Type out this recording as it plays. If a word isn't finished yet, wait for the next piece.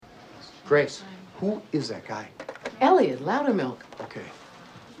Grace, who is that guy? Elliot, Loudermilk. Okay.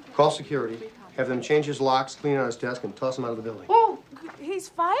 Call security, have them change his locks, clean out his desk, and toss him out of the building. Whoa, he's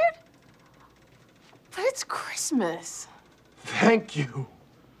fired? But it's Christmas. Thank you.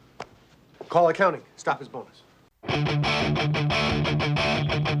 Call accounting. Stop his bonus. Hark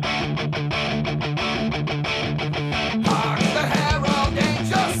the herald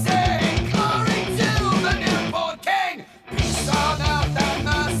angels sing, glory to the newborn King. Peace on earth and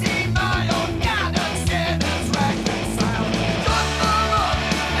mercy mild, God and sinners reconciled. God for all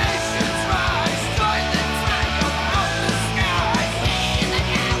nations rise, join the triumph of the skies. In the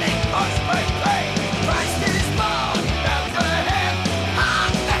Catholic voice proclaim, Christ is born in Bethlehem.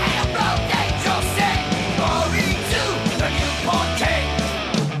 Hark the herald angels sing, glory to the newborn King.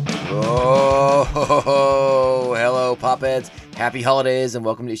 Oh, hello, Popheads. Happy holidays and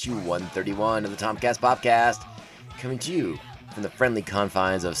welcome to issue 131 of the Tomcast Popcast, coming to you from the friendly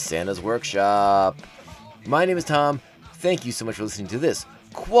confines of Santa's Workshop. My name is Tom. Thank you so much for listening to this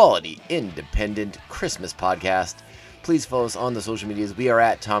quality, independent Christmas podcast. Please follow us on the social medias. We are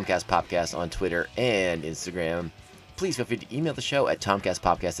at Tomcast Popcast on Twitter and Instagram. Please feel free to email the show at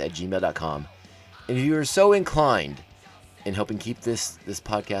tomcastpopcast@gmail.com. And if you are so inclined in helping keep this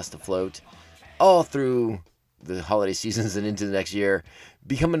podcast afloat all through the holiday seasons and into the next year,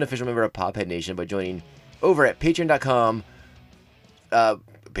 become an official member of Pophead Nation by joining over at patreon.com,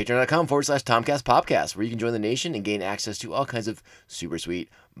 patreon.com/Tomcast Popcast, where you can join the nation and gain access to all kinds of super sweet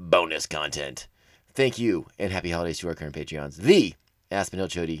bonus content. Thank you, and happy holidays to our current Patreons. The Aspen Hill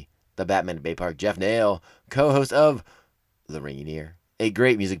Chody, the Batman at Bay Park, Jeff Nail, co-host of The Ringing Ear, a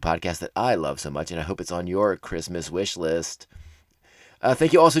great music podcast that I love so much, and I hope it's on your Christmas wish list.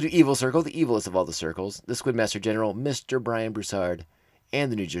 Thank you also to Evil Circle, the evilest of all the circles, the Squidmaster General, Mr. Brian Broussard,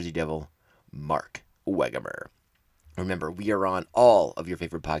 and the New Jersey Devil, Mark Wegemer. Remember, we are on all of your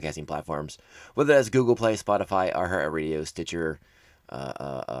favorite podcasting platforms, whether that's Google Play, Spotify, iHeartRadio, Stitcher,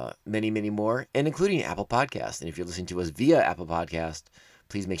 many, many more, and including Apple Podcasts. And if you're listening to us via Apple Podcast,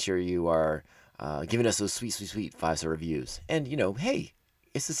 please make sure you are giving us those sweet, sweet, sweet 5-star reviews. And, hey,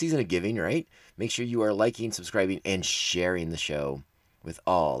 it's the season of giving, right? Make sure you are liking, subscribing, and sharing the show with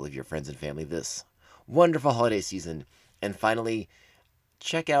all of your friends and family this wonderful holiday season. And finally,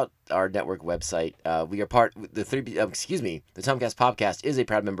 check out our network website. We are the Tomcast Podcast is a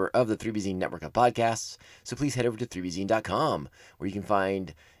proud member of the 3BZine network of podcasts. So please head over to 3BZine.com, where you can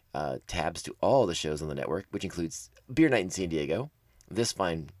find tabs to all the shows on the network, which includes Beer Night in San Diego, this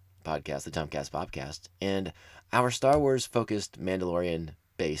fine podcast, the Tomcast Podcast, and our Star Wars focused Mandalorian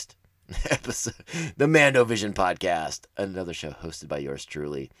based episode, the Mandovision Podcast, another show hosted by yours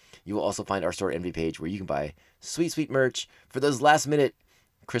truly. You will also find our store envy page where you can buy sweet, sweet merch for those last minute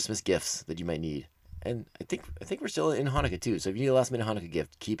Christmas gifts that you might need. And I think we're still in Hanukkah too. So if you need a last minute Hanukkah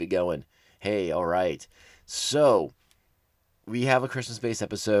gift, keep it going. Hey, all right. So we have a Christmas based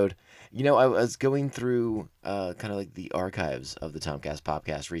episode. I was going through kind of like the archives of the Tomcast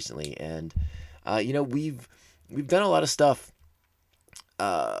Podcast recently, and we've done a lot of stuff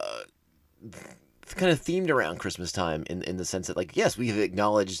kind of themed around Christmas time in the sense that, like, yes, we have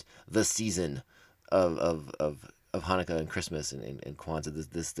acknowledged the season of Hanukkah and Christmas and Kwanzaa,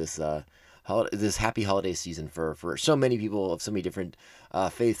 this happy holiday season for so many people of so many different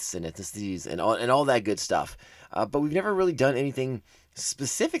faiths and ethnicities and all that good stuff. But we've never really done anything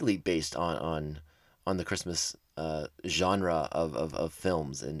specifically based on the Christmas genre of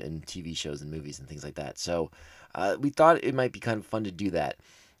films and TV shows and movies and things like that. So we thought it might be kind of fun to do that.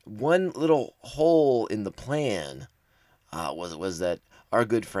 One little hole in the plan was that our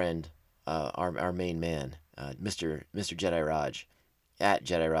good friend, our main man, Mr. Jedi Raj, at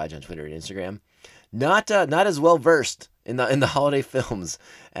Jedi Raj on Twitter and Instagram, not as well versed in the holiday films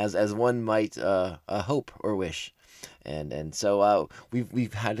as one might hope or wish, and so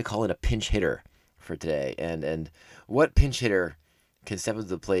we've had to call in a pinch hitter for today, and what pinch hitter can step up to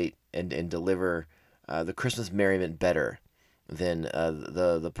the plate and deliver the Christmas merriment better than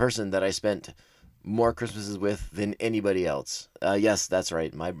the person that I spent more Christmases with than anybody else. Yes, that's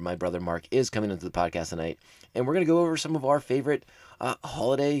right. My brother Mark is coming into the podcast tonight, and we're going to go over some of our favorite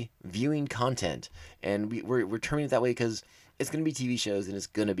holiday viewing content. And we're terming it that way because it's going to be TV shows and it's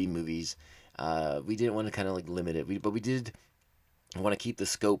going to be movies. We didn't want to kind of like limit it, but we did want to keep the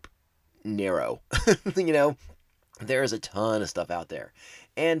scope narrow. There is a ton of stuff out there,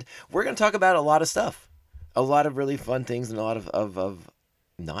 and we're going to talk about a lot of stuff. A lot of really fun things and a lot of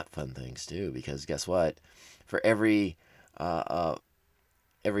not fun things too, because guess what? For every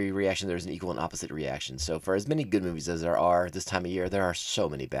every reaction there's an equal and opposite reaction. So for as many good movies as there are this time of year, there are so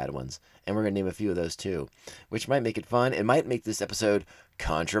many bad ones. And we're going to name a few of those too, which might make it fun. It might make this episode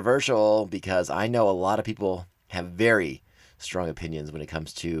controversial because I know a lot of people have very strong opinions when it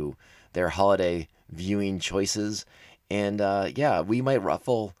comes to their holiday viewing choices. And yeah, we might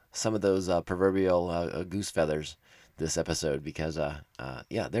ruffle some of those proverbial goose feathers this episode because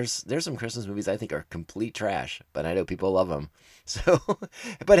yeah, there's some Christmas movies I think are complete trash, but I know people love them. So,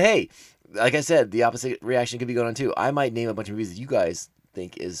 but hey, like I said, the opposite reaction could be going on too. I might name a bunch of movies that you guys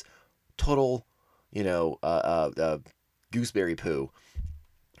think is total, gooseberry poo,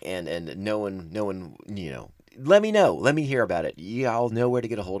 and no one, let me know. Let me hear about it. Y'all know where to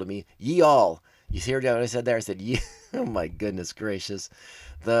get a hold of me. Y'all. You see what I said there? I said, yeah. Oh my goodness gracious.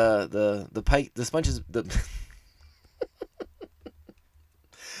 The sponges,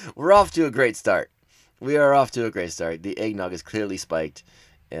 we're off to a great start. We are off to a great start. The eggnog is clearly spiked,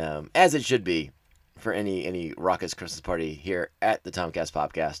 as it should be for any raucous Christmas party here at the Tomcast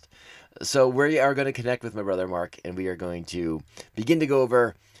Podcast. So we are going to connect with my brother Mark, and we are going to begin to go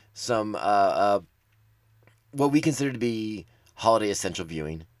over some what we consider to be holiday essential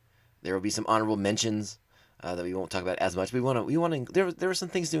viewing. There will be some honorable mentions that we won't talk about as much. We want to. There are some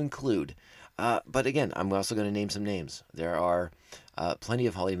things to include, but again, I'm also going to name some names. There are plenty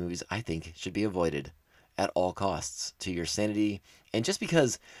of holiday movies I think should be avoided at all costs to your sanity, and just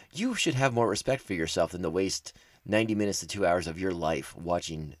because you should have more respect for yourself than to waste 90 minutes to 2 hours of your life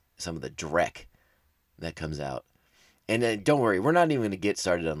watching some of the dreck that comes out. And don't worry, we're not even going to get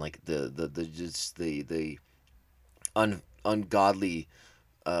started on like the ungodly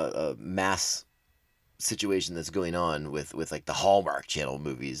mass situation that's going on with like the Hallmark Channel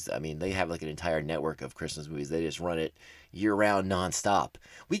movies. I mean, they have like an entire network of Christmas movies. They just run it year round nonstop.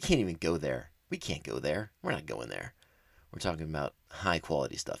 We can't even go there. We can't go there. We're not going there. We're talking about high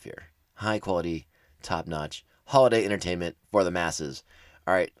quality stuff here. High quality, top notch holiday entertainment for the masses.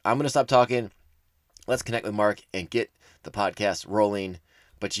 All right, I'm going to stop talking. Let's connect with Mark and get the podcast rolling.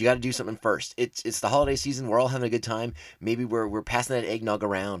 But you got to do something first. It's the holiday season. We're all having a good time. Maybe we're passing that eggnog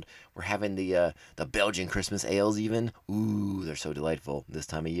around. We're having the Belgian Christmas ales even. Ooh, they're so delightful this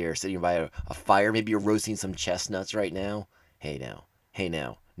time of year. Sitting by a fire. Maybe you're roasting some chestnuts right now. Hey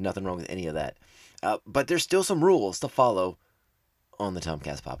now. Nothing wrong with any of that. But there's still some rules to follow on the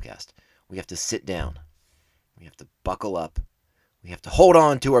Tomcast Podcast. We have to sit down. We have to buckle up. We have to hold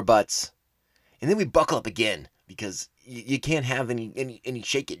on to our butts. And then we buckle up again. Because you can't have any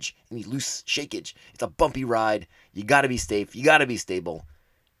shakeage, any loose shakeage. It's a bumpy ride. You got to be safe. You got to be stable.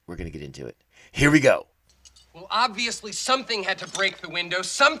 We're going to get into it. Here we go. Well, obviously something had to break the window.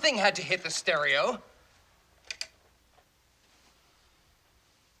 Something had to hit the stereo.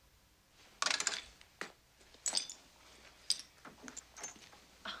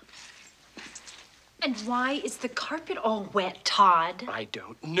 And why is the carpet all wet, Todd? I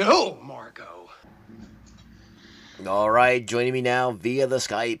don't know, Margot. All right, joining me now via the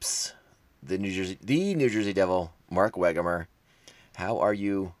Skypes, the New Jersey Devil, Mark Wegemer. How are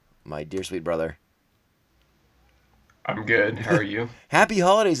you, my dear sweet brother? I'm good. How are you? Happy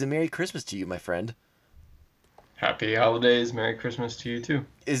holidays and Merry Christmas to you, my friend. Happy holidays. Merry Christmas to you, too.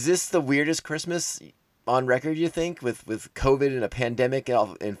 Is this the weirdest Christmas on record, you think, with COVID and a pandemic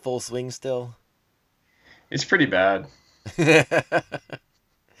in full swing still? It's pretty bad. It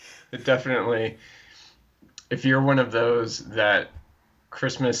definitely... If you're one of those that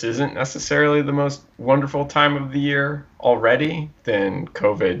Christmas isn't necessarily the most wonderful time of the year already, then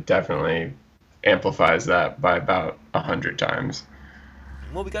COVID definitely amplifies that by about 100 times.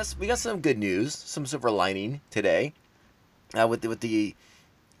 Well, we got some good news, some silver lining today, with the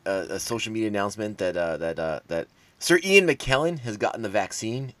social media announcement that Sir Ian McKellen has gotten the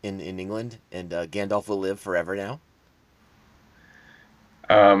vaccine in England, and Gandalf will live forever now.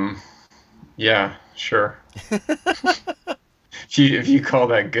 Yeah, sure. if you call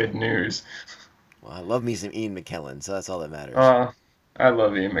that good news. Well, I love me some Ian McKellen, so that's all that matters. I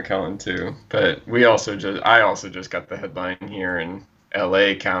love Ian McKellen too, but I also just got the headline here in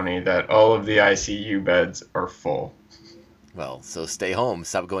LA County that all of the ICU beds are full. Well, so stay home.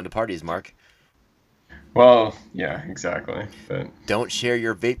 Stop going to parties, Mark. Well, yeah, exactly. But don't share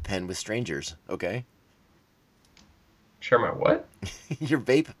your vape pen with strangers, okay? Share my what? Your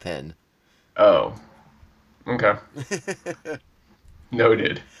vape pen. Oh. Okay.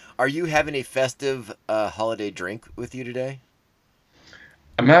 Noted. Are you having a festive holiday drink with you today?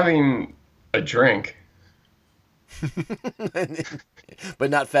 I'm having a drink. But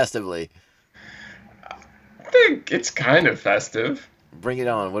not festively. I think it's kind of festive. Bring it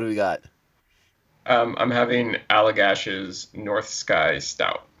on. What do we got? I'm having Allagash's North Sky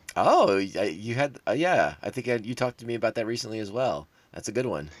Stout. Oh, you had yeah. I think you talked to me about that recently as well. That's a good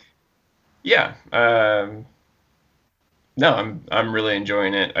one. Yeah. No, I'm really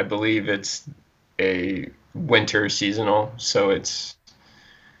enjoying it. I believe it's a winter seasonal, so it's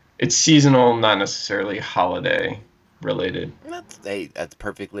seasonal, not necessarily holiday related. That's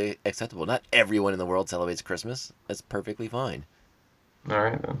perfectly acceptable. Not everyone in the world celebrates Christmas. That's perfectly fine. All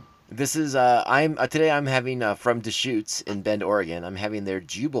right then. This is I'm today I'm having from Deschutes in Bend, Oregon. I'm having their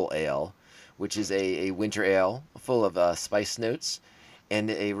Jubal Ale, which is a winter ale full of spice notes and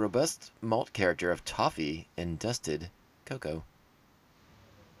a robust malt character of toffee and dusted cocoa.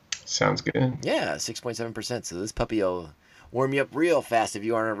 Sounds good. Yeah, 6.7%. So this puppy will warm you up real fast if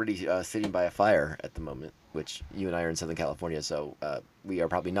you aren't already sitting by a fire at the moment, which you and I are in Southern California, so we are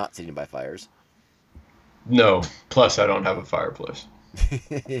probably not sitting by fires. No, plus I don't have a fireplace.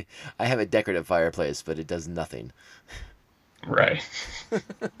 I have a decorative fireplace, but it does nothing. Right.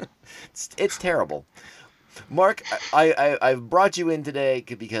 It's terrible. Mark, I've brought you in today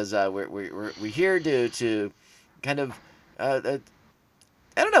because we're here to kind of I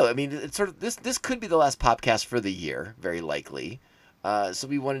don't know. I mean, it's sort of this could be the last podcast for the year, very likely. So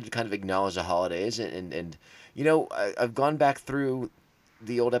we wanted to kind of acknowledge the holidays and you know I've gone back through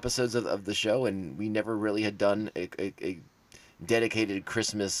the old episodes of the show, and we never really had done a dedicated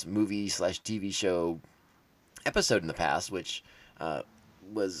Christmas movie / TV show episode in the past, which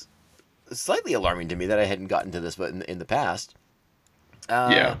was slightly alarming to me that I hadn't gotten to this, but in the past.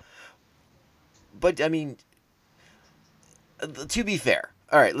 Yeah. But I mean, to be fair,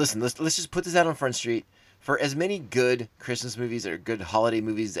 all right. Listen, let's just put this out on Front Street. For as many good Christmas movies or good holiday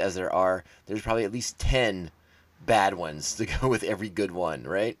movies as there are, there's probably at least 10 bad ones to go with every good one,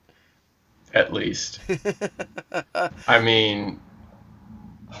 right? At least. I mean,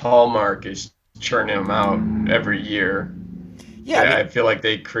 Hallmark is churning them out every year. Yeah, I feel like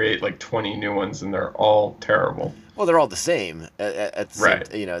they create like 20 new ones, and they're all terrible. well, they're all the same at the Right.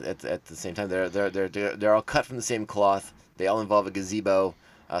 same, you know, at the same time. They're all cut from the same cloth. They all involve a gazebo.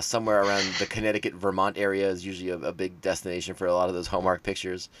 Somewhere around the Connecticut, Vermont area is usually a big destination for a lot of those Hallmark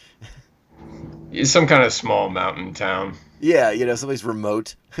pictures. It's some kind of small mountain town. Yeah, you know, someplace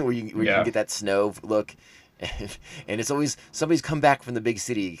remote where you Yeah. can get that snow look, and it's always somebody's come back from the big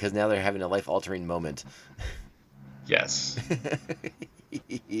city because now they're having a life altering moment. Yes.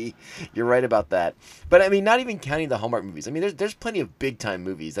 You're right about that. But I mean, not even counting the Hallmark movies. I mean, there's plenty of big time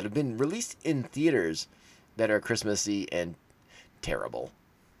movies that have been released in theaters that are Christmassy and terrible.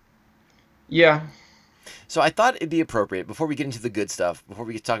 Yeah. So I thought it'd be appropriate before we get into the good stuff, before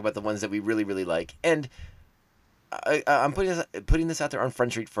we talk about the ones that we really, really like, and I'm putting this out there on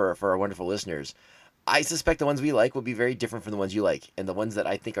Front Street for our wonderful listeners. I suspect the ones we like will be very different from the ones you like, and the ones that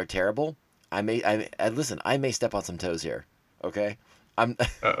I think are terrible, I may step on some toes here. Okay,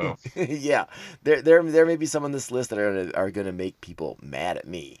 Uh-oh. yeah, there may be some on this list that are gonna make people mad at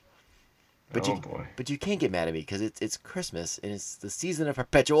me. But Oh, boy. But you can't get mad at me because it's Christmas and it's the season of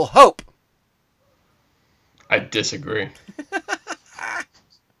perpetual hope. I disagree.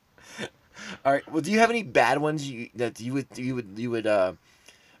 All right. Well, do you have any bad ones that you would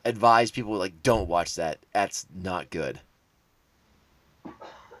advise people like don't watch that? That's not good.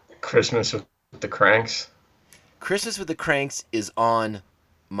 Christmas with the Cranks. Christmas with the Cranks is on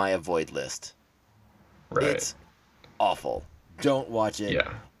my avoid list. Right. It's awful. Don't watch it.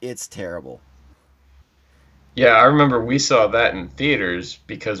 Yeah. It's terrible. Yeah, I remember we saw that in theaters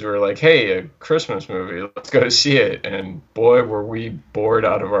because we were like, hey, a Christmas movie, let's go see it. And boy, were we bored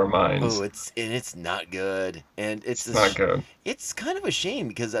out of our minds. Oh, it's not good, and it's Not good. It's kind of a shame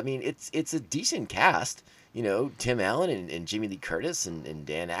because I mean it's a decent cast. You know, Tim Allen and Jamie Lee Curtis and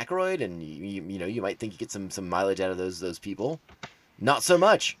Dan Aykroyd, and you know you might think you get some mileage out of those people. Not so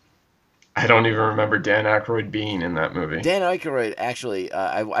much. I don't even remember Dan Aykroyd being in that movie. Dan Aykroyd actually,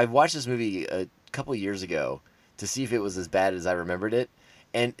 I watched this movie a couple years ago to see if it was as bad as I remembered it,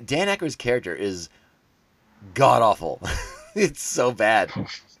 and Dan Aykroyd's character is god awful. It's so bad.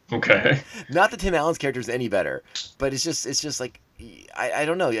 Okay. Not that Tim Allen's character is any better, but it's just like I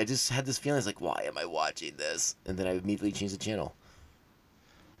don't know. I just had this feeling. It's like, why am I watching this? And then I immediately changed the channel.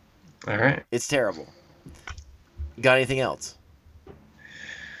 All right. It's terrible. Got anything else?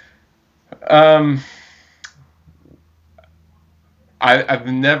 I've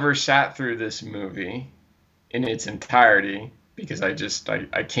never sat through this movie in its entirety because I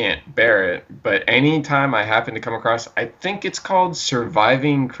can't bear it. But anytime I happen to come across, I think it's called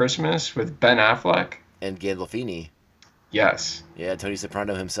Surviving Christmas with Ben Affleck. And Gandolfini. Yes. Yeah, Tony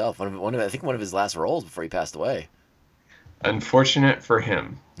Soprano himself. One of I think one of his last roles before he passed away. Unfortunate for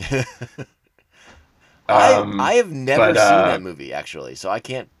him. I have never but, seen that movie actually, so I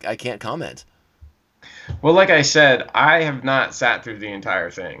can't comment. Well, like I said, I have not sat through the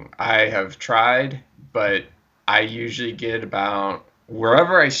entire thing. I have tried, but I usually get about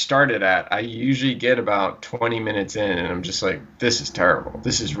wherever I started at, I usually get about 20 minutes in, and I'm just like, this is terrible.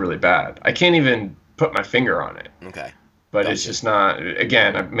 This is really bad. I can't even put my finger on it. Okay. But it's just not,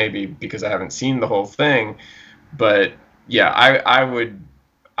 again, maybe because I haven't seen the whole thing, but yeah, I would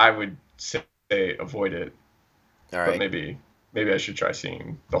say avoid it. All right. But maybe I should try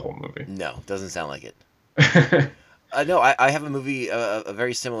seeing the whole movie. No, doesn't sound like it. No, I have a movie, a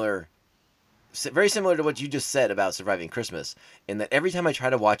very similar to what you just said about Surviving Christmas, in that every time I try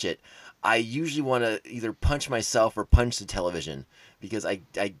to watch it, I usually want to either punch myself or punch the television, because I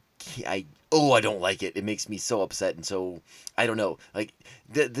don't like it. It makes me so upset, and so I don't know. Like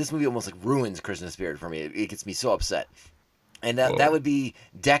this movie almost like ruins Christmas spirit for me. It gets me so upset, and that would be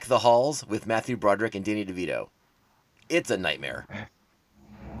Deck the Halls with Matthew Broderick and Danny DeVito. It's a nightmare.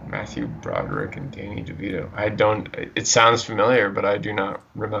 Matthew Broderick and Danny DeVito. It sounds familiar, but I do not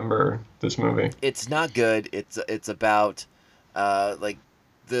remember this movie. It's not good. It's about like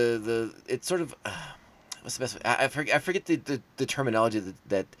it's sort of what's the best way? I forget the terminology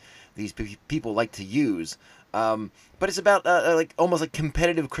that these people like to use. But it's about like almost like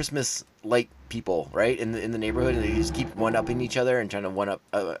competitive Christmas like people, right? In the neighborhood, and they just keep one upping each other and trying to one up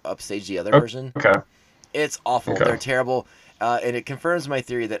upstage the other person. Okay. It's awful. Okay. They're terrible. And it confirms my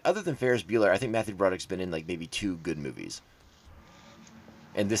theory that other than Ferris Bueller, I think Matthew Broderick's been in like maybe 2 good movies.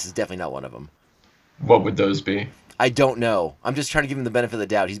 And this is definitely not one of them. What would those be? I don't know. I'm just trying to give him the benefit of the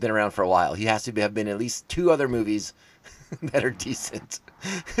doubt. He's been around for a while. He has to have been in at least 2 other movies that are decent.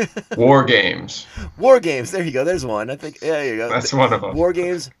 War Games. War Games. There you go. There's one. I think. Yeah, there you go. That's one of them. War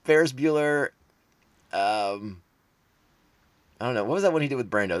Games. Ferris Bueller. I don't know. What was that one he did with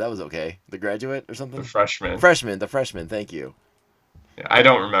Brando? That was okay. The Graduate or something? The Freshman. The Freshman. Thank you. Yeah, I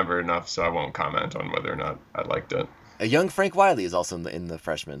don't remember enough, so I won't comment on whether or not I liked it. A young Frank Wiley is also in the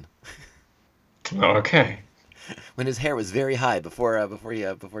Freshman. Oh, okay. When his hair was very high before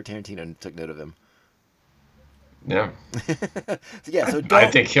Tarantino took note of him. Yeah. Yeah. So I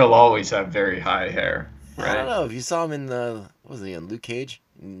think he'll always have very high hair. Right? I don't know if you saw him in what was he in Luke Cage?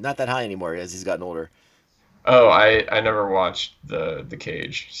 Not that high anymore as he's gotten older. Oh, I never watched the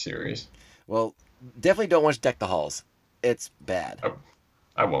Cage series. Well, definitely don't watch Deck the Halls. It's bad. Oh,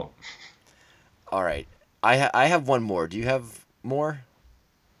 I won't. All right, I have one more. Do you have more?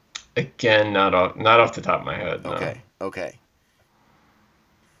 Again, not off the top of my head. No. Okay.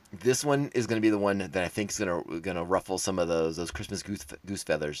 This one is going to be the one that I think is going to ruffle some of those Christmas goose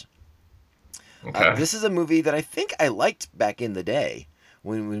feathers. Okay. This is a movie that I think I liked back in the day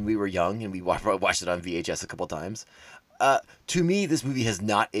when we were young and we watched it on VHS a couple times. To me, this movie has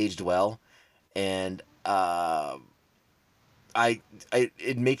not aged well, and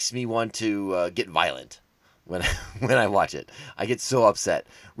it makes me want to get violent when I watch it. I get so upset.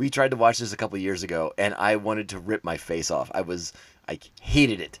 We tried to watch this a couple years ago, and I wanted to rip my face off. I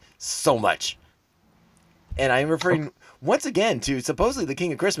hated it so much. And I'm referring once again to supposedly the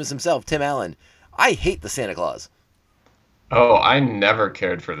King of Christmas himself, Tim Allen. I hate the Santa Claus. Oh, I never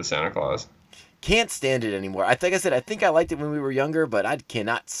cared for the Santa Claus. Can't stand it anymore. I think I said I think I liked it when we were younger, but I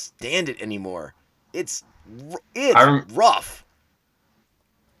cannot stand it anymore. It's rough.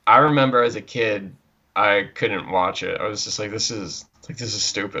 I remember as a kid, I couldn't watch it. I was just like, this is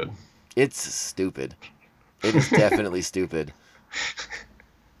stupid. It's stupid. It is definitely stupid.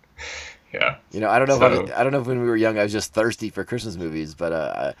 Yeah. I don't know if when we were young I was just thirsty for Christmas movies,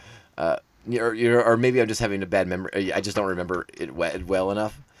 but or maybe I'm just having a bad memory. I just don't remember it well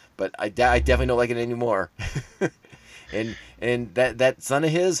enough. But I definitely don't like it anymore. and that son of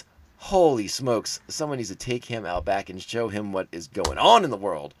his, holy smokes! Someone needs to take him out back and show him what is going on in the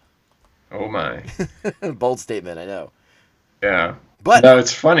world. Oh my! Bold statement, I know. Yeah. But no,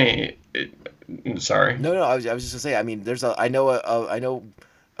 it's funny. Sorry. No. I was just gonna say. I mean, I know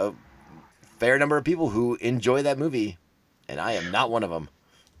a fair number of people who enjoy that movie, and I am not one of them.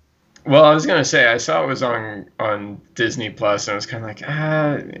 Well, I was gonna say I saw it was on Disney Plus, and I was kind of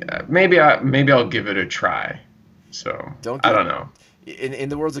like, maybe I'll give it a try. So I don't know. In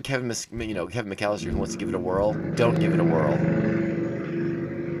the words of Kevin McAllister, who wants to give it a whirl, don't give it a whirl.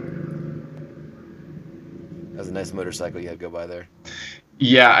 That was a nice motorcycle you had go by there.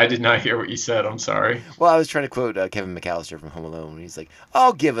 Yeah, I did not hear what you said. I'm sorry. Well, I was trying to quote Kevin McAllister from Home Alone. He's like,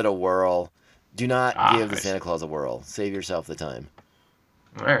 "I'll give it a whirl. Do not give the Santa Claus a whirl. Save yourself the time."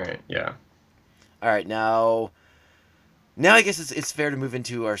 All right. Yeah. All right. Now I guess it's fair to move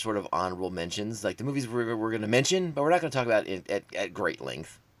into our sort of honorable mentions, like the movies we're going to mention, but we're not going to talk about it at great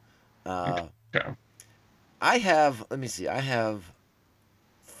length. Okay. I have. Let me see. I have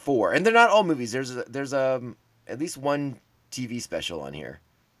 4, and they're not all movies. There's at least one TV special on here.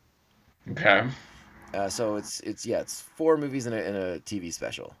 Okay. So it's 4 movies and a TV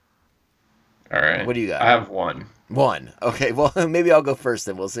special. All right. What do you got? I have one. One. Okay. Well, maybe I'll go first,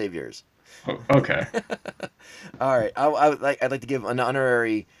 then we'll save yours. Okay. All right. I'd like to give an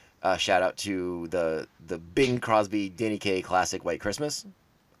honorary shout out to the Bing Crosby Danny Kaye classic White Christmas.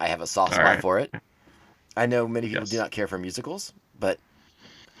 I have a soft spot for it. I know many people do not care for musicals, but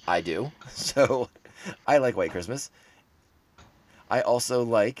I do. So I like White Christmas. I also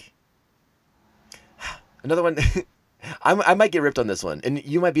like another one. I might get ripped on this one, and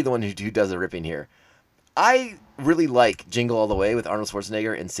you might be the one who does the ripping here. I really like Jingle All the Way with Arnold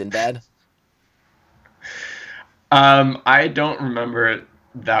Schwarzenegger and Sinbad. I don't remember it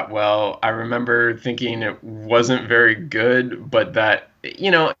that well. I remember thinking it wasn't very good, but that,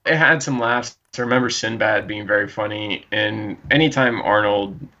 it had some laughs. I remember Sinbad being very funny, and anytime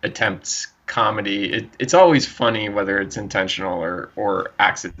Arnold attempts comedy, it's always funny, whether it's intentional or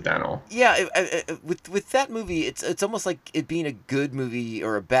accidental. Yeah, with that movie, it's almost like it being a good movie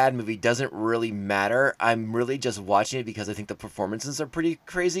or a bad movie doesn't really matter. I'm really just watching it because I think the performances are pretty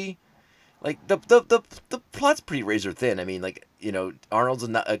crazy. Like the plot's pretty razor thin. I mean, like, Arnold's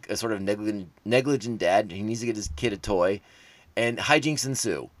a sort of negligent dad. He needs to get his kid a toy, and hijinks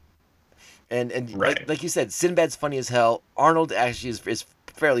ensue. And right. like you said, Sinbad's funny as hell. Arnold actually is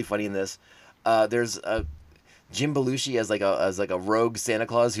fairly funny in this. There's Jim Belushi as like a rogue Santa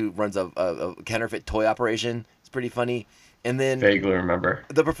Claus who runs a counterfeit toy operation. It's pretty funny. And then Vaguely remember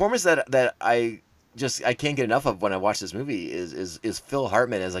the performance that I can't get enough of when I watch this movie is Phil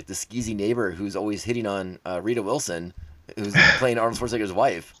Hartman as like the skeezy neighbor who's always hitting on Rita Wilson, who's playing Arnold Schwarzenegger's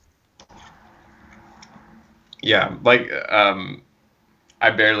wife. Yeah, like I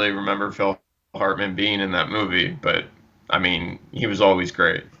barely remember Phil Hartman being in that movie, but I mean, he was always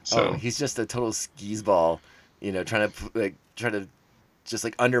great. So he's just a total skeezball, trying to just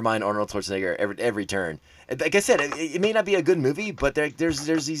like undermine Arnold Schwarzenegger every turn. Like I said, it may not be a good movie, but there's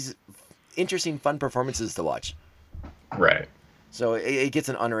these interesting, fun performances to watch. Right. So it gets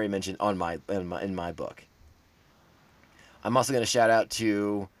an honorary mention in my book. I'm also going to shout out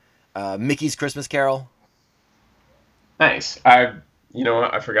to Mickey's Christmas Carol. Nice. You know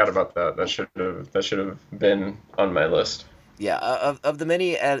what? I forgot about that. That should have been on my list. Yeah, of the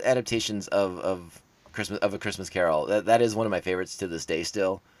many adaptations of A Christmas Carol, that is one of my favorites to this day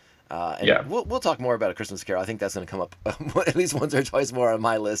still. And yeah, we'll talk more about A Christmas Carol. I think that's going to come up at least once or twice more on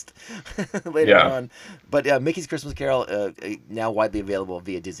my list later on. But Mickey's Christmas Carol now widely available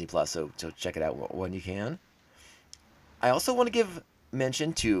via Disney Plus, so check it out when you can. I also want to give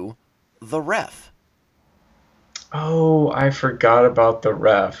mention to The Ref. Oh, I forgot about The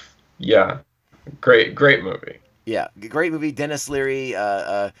Ref. Yeah, great movie. Yeah, great movie. Dennis Leary,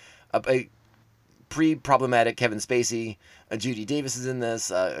 a pre-problematic Kevin Spacey, Judy Davis is in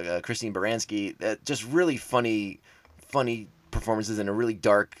this, Christine Baranski. Just really funny performances in a really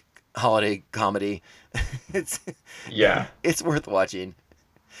dark holiday comedy. It's worth watching.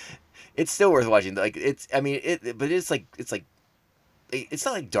 It's still worth watching. Like it's not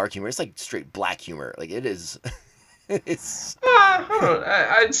like dark humor. It's like straight black humor. Like it is. It's.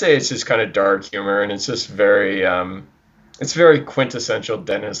 I'd say it's just kind of dark humor, and it's just very it's very quintessential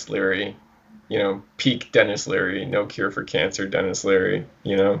Dennis Leary. Peak Dennis Leary, No Cure for Cancer Dennis Leary,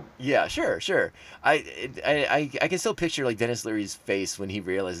 Yeah, sure. I can still picture like Dennis Leary's face when he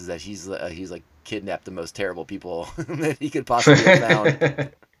realizes that he's like kidnapped the most terrible people that he could possibly have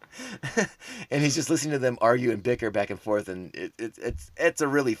found. And he's just listening to them argue and bicker back and forth, and it's a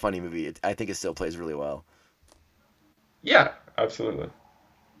really funny movie. I think it still plays really well. Yeah, absolutely.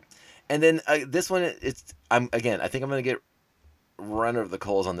 And then this one, I think I'm gonna get run over the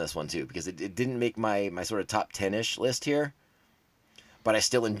coals on this one too, because it didn't make my sort of top 10-ish list here, but I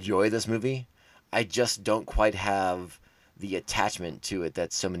still enjoy this movie. I just don't quite have the attachment to it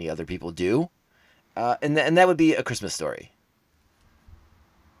that so many other people do, and that would be A Christmas Story.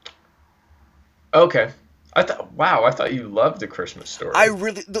 Okay. I thought you loved A Christmas Story.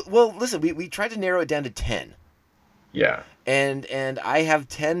 Well, listen, we tried to narrow it down to 10. Yeah. And I have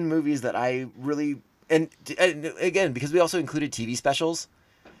 10 movies that I really, and again, because we also included TV specials,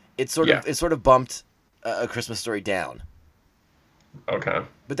 it sort of bumped A Christmas Story down. Okay.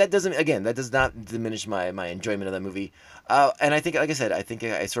 But that does not diminish my enjoyment of that movie. And I think, like I said,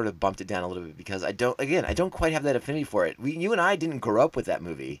 I sort of bumped it down a little bit because I don't quite have that affinity for it. You and I didn't grow up with that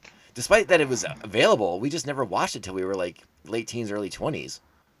movie. Despite that it was available, we just never watched it till we were like late teens, early 20s.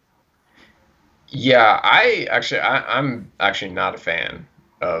 Yeah, I'm actually not a fan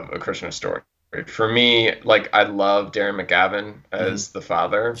of A Christmas Story. For me, like I love Darren McGavin as the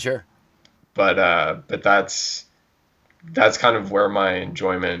father, Sure. but that's kind of where my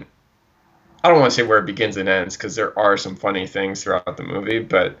enjoyment. I don't want to say where it begins and ends because there are some funny things throughout the movie,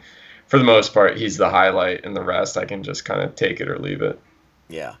 but for the most part, he's the highlight, and the rest I can just kind of take it or leave it.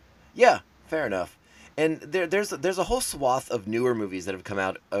 Yeah. Yeah. Fair enough. And there's a whole swath of newer movies that have come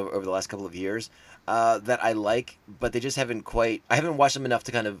out over the last couple of years that I like, but they just haven't quite. I haven't watched them enough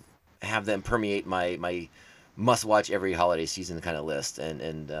to kind of have them permeate my must watch every holiday season kind of list.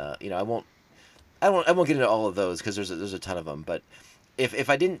 And you know, I won't get into all of those because there's a ton of them. But if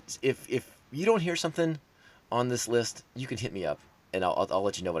you don't hear something on this list, you can hit me up and I'll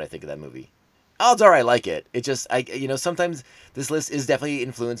let you know what I think of that movie. Odds are I like it. It just sometimes this list is definitely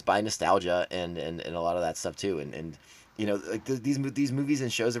influenced by nostalgia and a lot of that stuff too. And you know, like these movies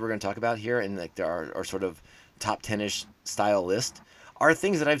and shows that we're going to talk about here and like there are sort of top 10ish style list are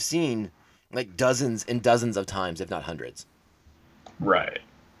things that I've seen like dozens and dozens of times, if not hundreds. Right.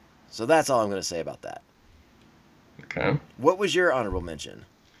 So that's all I'm going to say about that. Okay. What was your honorable mention?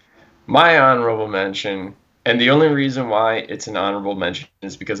 My honorable mention, and the only reason why it's an honorable mention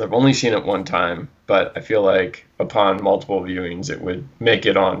is because I've only seen it one time, but I feel like upon multiple viewings it would make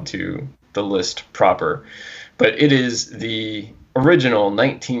it onto the list proper. But it is the original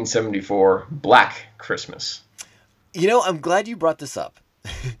 1974 Black Christmas. You know, I'm glad you brought this up.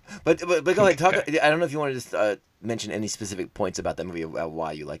 but go ahead, talk. I don't know if you want to just mention any specific points about that movie, about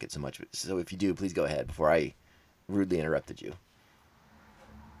why you like it so much. So if you do, please go ahead before I rudely interrupted you.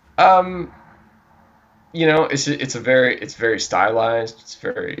 You know, it's very stylized. It's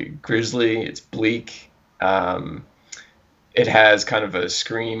very grisly. It's bleak. It has kind of a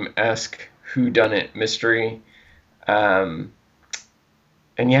Scream-esque whodunit mystery. And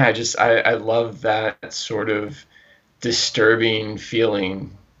yeah, I love that sort of disturbing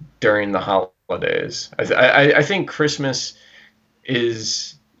feeling during the holidays. I think Christmas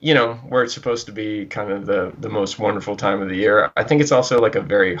is, you know, where it's supposed to be kind of the most wonderful time of the year. I think it's also like a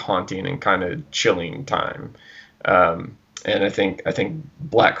very haunting and kind of chilling time. And I think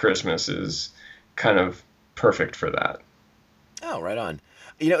Black Christmas is kind of perfect for that. Oh, right on.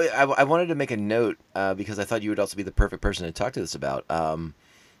 You know, I wanted to make a note because I thought you would also be the perfect person to talk to this about.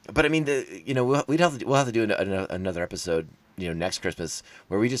 But I mean, we'll have to do another episode, you know, next Christmas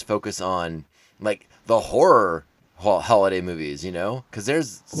where we just focus on like the horror holiday movies, you know, because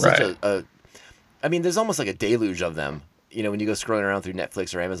there's such I mean, there's almost like a deluge of them. You know, when you go scrolling around through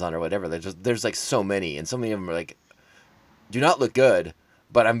Netflix or Amazon or whatever, there's like so many, and so many of them are like do not look good.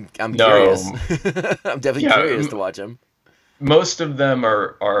 But I'm curious. I'm definitely curious to watch them. Most of them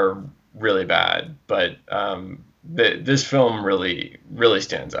are really bad, but this film really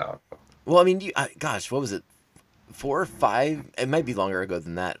stands out. Well, I mean, gosh, what was it? 4 or 5? It might be longer ago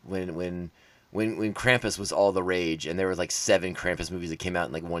than that. When Krampus was all the rage, and there were like 7 Krampus movies that came out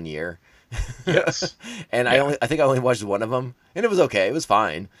in like 1 year. Yes. And yeah. I think I only watched one of them, and it was okay. It was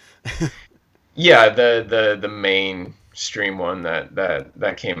fine. Yeah, the mainstream one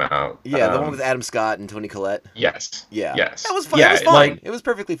that came out. Yeah, the one with Adam Scott and Toni Collette. Yes. Yeah. Yes. That was fine. Yeah, it was fine. like, It was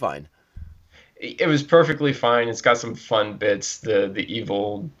perfectly fine. It was perfectly fine. It's got some fun bits, the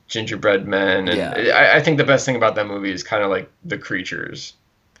evil gingerbread men, and yeah. I think the best thing about that movie is kind of like the creatures.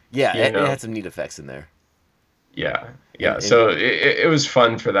 Yeah, it had some neat effects in there. Yeah. So it was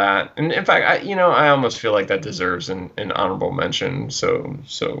fun for that, and in fact, I almost feel like that deserves an honorable mention. So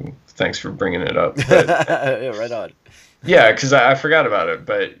thanks for bringing it up. But, yeah, right on. Yeah, because I forgot about it,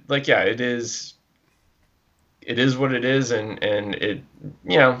 but like, yeah, it is what it is, and it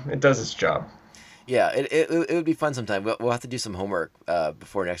it does its job. Yeah, it would be fun sometime. We'll have to do some homework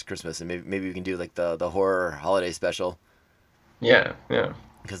before next Christmas, and maybe we can do like the horror holiday special. Yeah.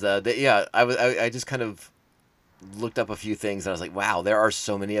 Because I just kind of looked up a few things, and I was like, wow, there are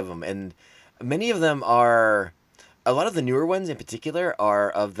so many of them, and many of them are. A lot of the newer ones, in particular, are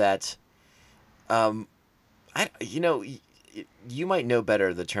of that. You might know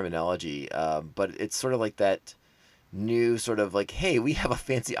better the terminology, but it's sort of like that new sort of like, hey, we have a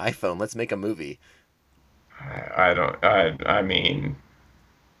fancy iPhone, let's make a movie. I don't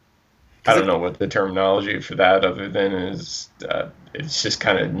know what the terminology for that other than is it's just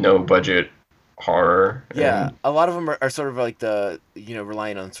kind of no budget horror. Yeah, a lot of them are sort of like the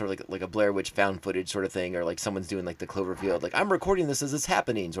relying on sort of like a Blair Witch found footage sort of thing, or like someone's doing like the Cloverfield, like I'm recording this as it's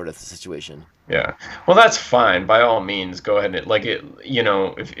happening sort of situation. Yeah, well, that's fine. By all means, go ahead and like it.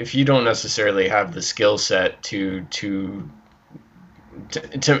 If you don't necessarily have the skill set to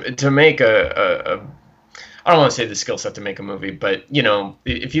make a I don't want to say the skill set to make a movie, but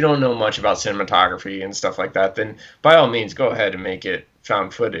if you don't know much about cinematography and stuff like that, then by all means go ahead and make it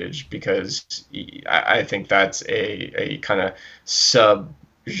found footage because I think that's a kind of sub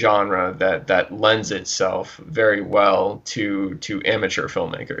genre that lends itself very well to amateur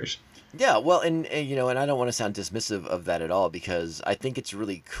filmmakers. Yeah, well, and you know, and I don't want to sound dismissive of that at all, because I think it's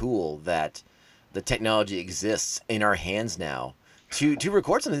really cool that the technology exists in our hands now to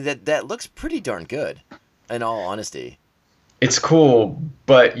record something that looks pretty darn good, in all honesty. It's cool,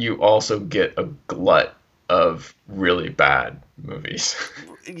 but you also get a glut of really bad movies.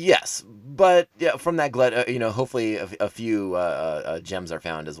 Yes, but yeah, from that glut, you know, hopefully a few gems are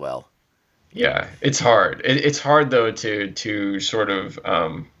found as well. Yeah, it's hard. It's hard though to sort of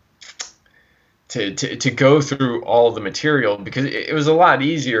to go through all the material, because it was a lot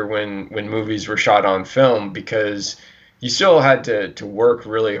easier when movies were shot on film, because you still had to work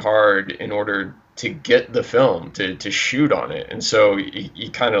really hard in order to get the film to shoot on it, and so you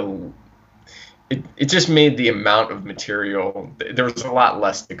kind of it just made the amount of material, there was a lot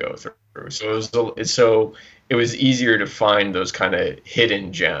less to go through, so it was easier to find those kind of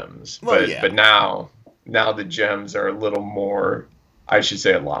hidden gems. Well, but yeah. but now the gems are a little more, I should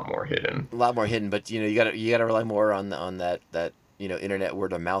say, a lot more hidden. A lot more hidden, but you know, you gotta rely more on that you know, internet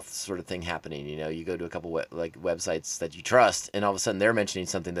word of mouth sort of thing happening. You know, you go to a couple websites that you trust, and all of a sudden they're mentioning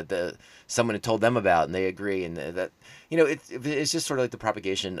something that someone had told them about, and they agree, and that, you know, it's just sort of like the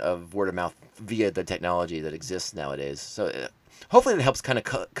propagation of word of mouth via the technology that exists nowadays. So hopefully it helps kind of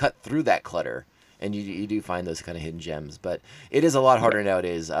cut through that clutter, and you do find those kind of hidden gems. But it is a lot harder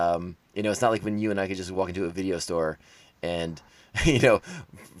nowadays. You know, it's not like when you and I could just walk into a video store and you know,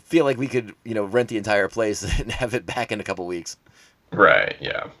 feel like we could, you know, rent the entire place and have it back in a couple weeks. Right.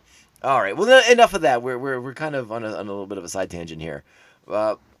 Yeah. All right. Well, enough of that. We're kind of on a little bit of a side tangent here.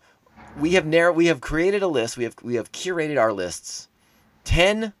 We have created a list. We have curated our lists.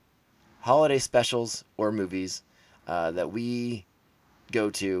 10 holiday specials or movies that we go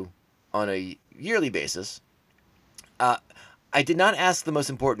to on a yearly basis. I did not ask the most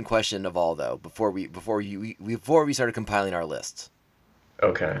important question of all, though, before we started compiling our lists.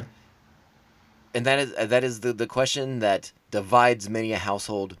 Okay. And that is the question that divides many a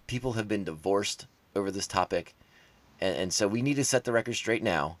household. People have been divorced over this topic, and so we need to set the record straight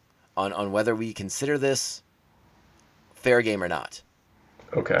now on whether we consider this fair game or not.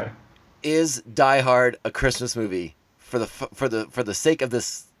 Okay. Is Die Hard a Christmas movie for the sake of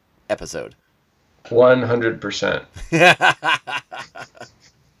this episode? 100%.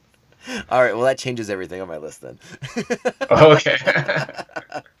 All right. Well, that changes everything on my list then. Okay.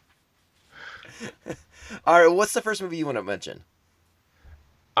 All right. What's the first movie you want to mention?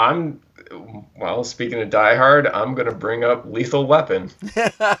 Well, speaking of Die Hard, I'm going to bring up Lethal Weapon.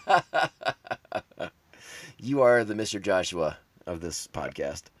 You are the Mr. Joshua of this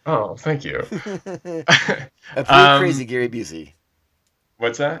podcast. Oh, thank you. A pre-crazy Gary Busey.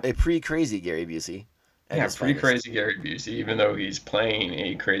 What's that? A pre-crazy Gary Busey. Yeah, pretty crazy Gary Busey, even though he's playing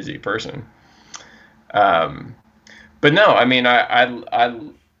a crazy person. But no, I mean,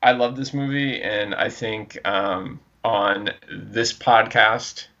 I love this movie, and I think on this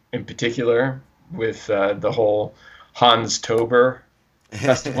podcast in particular, with the whole Hans Tober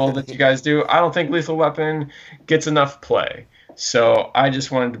festival that you guys do, I don't think Lethal Weapon gets enough play. So I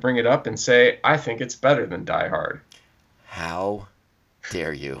just wanted to bring it up and say I think it's better than Die Hard. How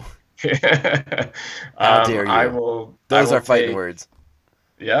dare you? How dare you? I will. Those are fighting words.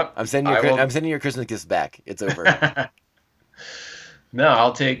 Yep. I'm sending your Christmas gifts back. It's over. No,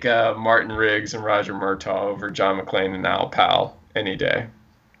 I'll take Martin Riggs and Roger Murtaugh over John McClane and Al Powell any day.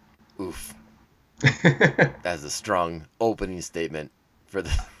 Oof. That's a strong opening statement for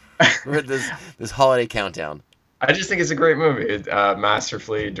this holiday countdown. I just think it's a great movie.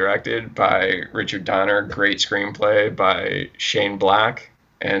 Masterfully directed by Richard Donner, great screenplay by Shane Black,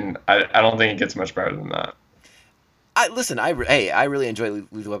 and I don't think it gets much better than that. I really enjoy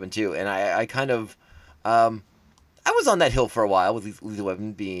Lethal Weapon too, and I kind of I was on that hill for a while with Lethal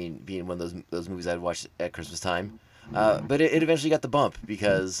Weapon being one of those movies I'd watch at Christmas time, but it eventually got the bump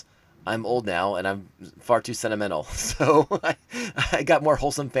because I'm old now and I'm far too sentimental, so I got more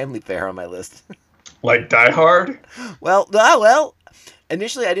wholesome family fare on my list. Like Die Hard? Well,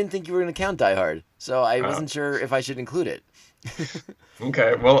 initially I didn't think you were going to count Die Hard, so I wasn't sure if I should include it.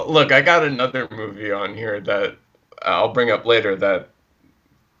 Okay, well, look, I got another movie on here that I'll bring up later that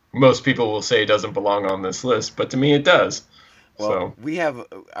most people will say doesn't belong on this list, but to me it does. Well, so we have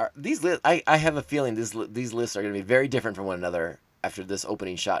these lists. I have a feeling these lists are going to be very different from one another after this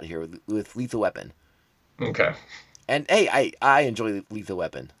opening shot here with Lethal Weapon. Okay. And hey, I enjoy Lethal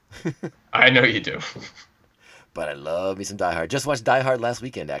Weapon. I know you do. But I love me some Die Hard. Just watched Die Hard last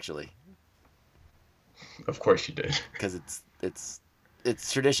weekend, actually. Of course you did. Because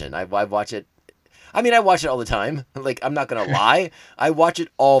it's tradition. I watch it. I mean, I watch it all the time. Like, I'm not gonna lie, I watch it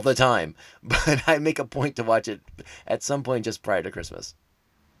all the time. But I make a point to watch it at some point just prior to Christmas.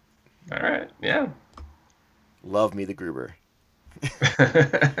 All right. Yeah. Love me the Gruber.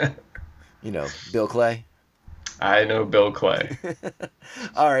 You know, Bill Clay. I know Bill Clay.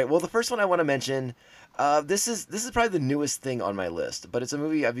 All right. Well, the first one I want to mention, this is probably the newest thing on my list, but it's a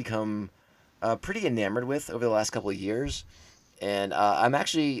movie I've become pretty enamored with over the last couple of years, and I'm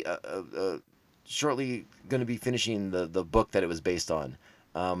actually shortly going to be finishing the book that it was based on,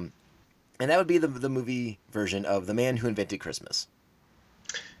 and that would be the movie version of The Man Who Invented Christmas.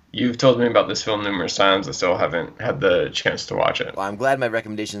 You've told me about this film numerous times. I still haven't had the chance to watch it. Well, I'm glad my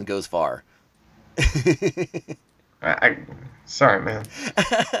recommendation goes far. Sorry, man.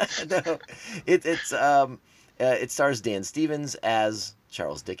 No, it stars Dan Stevens as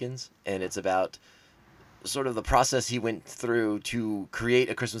Charles Dickens, and it's about sort of the process he went through to create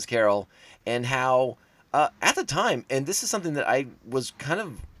A Christmas Carol, and how at the time, and this is something that I was kind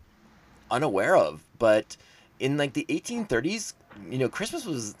of unaware of, but in like the 1830s, you know, Christmas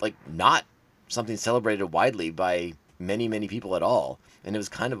was like not something celebrated widely by many people at all, and it was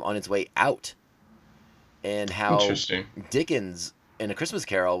kind of on its way out. And how Interesting. Dickens in A Christmas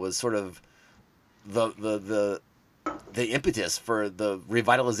Carol was sort of the impetus for the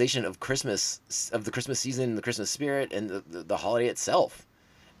revitalization of Christmas, of the Christmas season, the Christmas spirit, and the holiday itself.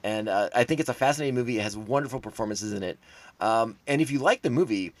 And I think it's a fascinating movie. It has wonderful performances in it. And if you like the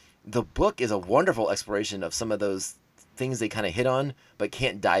movie, the book is a wonderful exploration of some of those things they kind of hit on but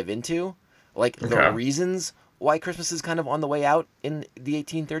can't dive into, like the reasons why Christmas is kind of on the way out in the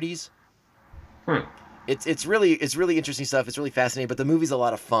 1830s. It's really interesting stuff. It's really fascinating, but the movie's a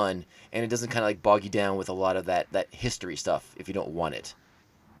lot of fun, and it doesn't kind of like bog you down with a lot of that history stuff if you don't want it.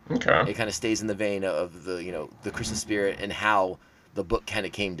 Okay. It kind of stays in the vein of the, you know, the Christmas spirit and how the book kind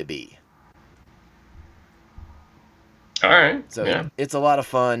of came to be. All right. So yeah. it's a lot of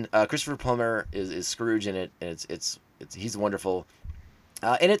fun. Christopher Plummer is Scrooge in it, and it's he's wonderful.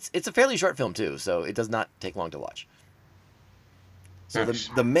 And it's a fairly short film too, so it does not take long to watch. So Nice.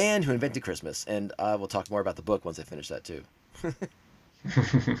 the Man Who Invented Christmas, and we'll talk more about the book once I finish that too. All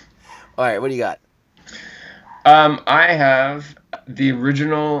right, what do you got? I have the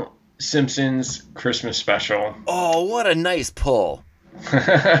original Simpsons Christmas special. Oh, what a nice pull!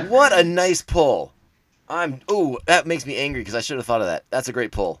 What a nice pull! That makes me angry because I should have thought of that. That's a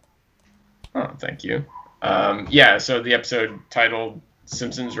great pull. Oh, thank you. Yeah, so the episode titled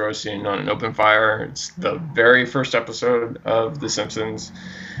Simpsons Roasting on an Open Fire. It's the very first episode of The Simpsons.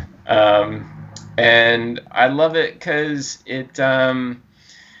 And I love it because it, I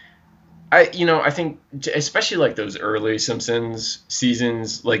think especially like those early Simpsons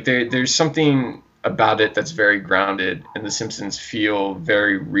seasons, like there's something about it that's very grounded, and the Simpsons feel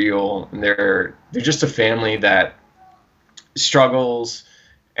very real, and they're just a family that struggles,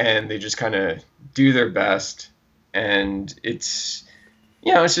 and they just kind of do their best, and it's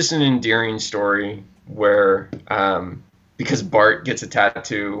just an endearing story where because Bart gets a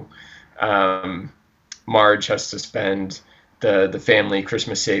tattoo, Marge has to spend the family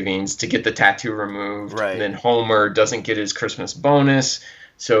Christmas savings to get the tattoo removed. Right. And then Homer doesn't get his Christmas bonus,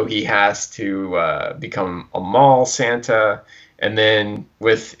 so he has to become a mall Santa. And then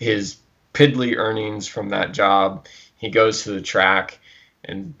with his piddly earnings from that job, he goes to the track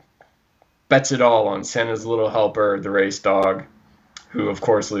and bets it all on Santa's Little Helper, the race dog, who of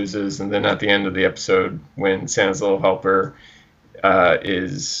course loses. And then at the end of the episode, when Santa's Little Helper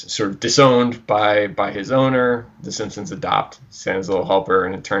is sort of disowned by his owner, the Simpsons adopt Santa's Little Helper,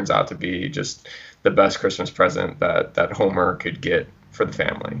 and it turns out to be just the best Christmas present that Homer could get for the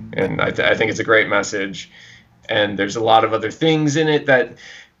family. And I think it's a great message, and there's a lot of other things in it that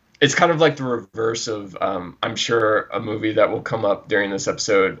it's kind of like the reverse of I'm sure a movie that will come up during this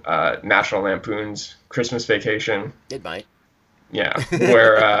episode, National Lampoon's Christmas Vacation. It might. Yeah,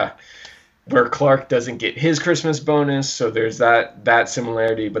 where Clark doesn't get his Christmas bonus, so there's that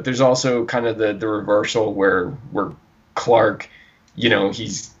similarity. But there's also kind of the reversal where Clark,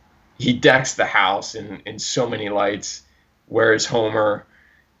 he decks the house in so many lights, whereas Homer,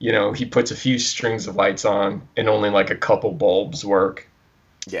 he puts a few strings of lights on and only like a couple bulbs work.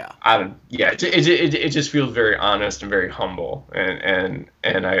 Yeah. It just feels very honest and very humble, and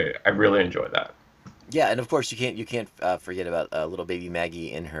I really enjoy that. Yeah, and of course you can't forget about little baby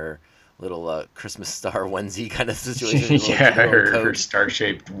Maggie in her little Christmas star onesie kind of situation. Her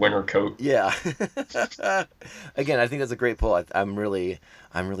star-shaped winter coat. Yeah. Again, I think that's a great pull. I'm really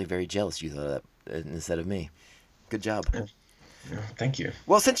very jealous you thought of that instead of me. Good job. Yeah, thank you.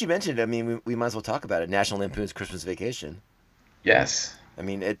 Well, since you mentioned it, I mean, we might as well talk about it. National Lampoon's Christmas Vacation. Yes. I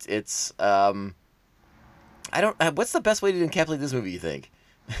mean, it's I don't. What's the best way to encapsulate this movie? You think?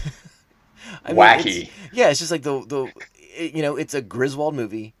 I mean, Wacky. it's just like it's a Griswold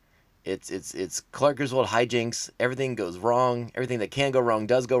movie. It's Clark Griswold hijinks. Everything goes wrong. Everything that can go wrong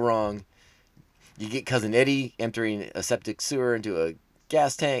does go wrong. You get Cousin Eddie entering a septic sewer into a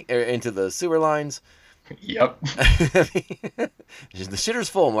gas tank or into the sewer lines. Yep. I mean, the shitter's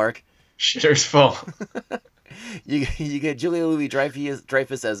full, Mark. Shitter's full. You get Julia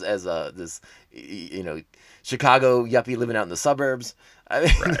Louis-Dreyfus as this Chicago yuppie living out in the suburbs. I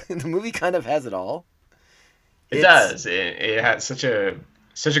mean, Right. the movie kind of has it all. It does. It has such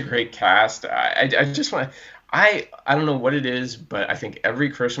a great cast. I just want. I don't know what it is, but I think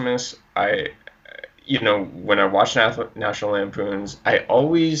every Christmas when I watch National Lampoons, I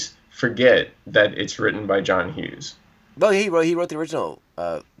always forget that it's written by John Hughes. Well, he wrote the original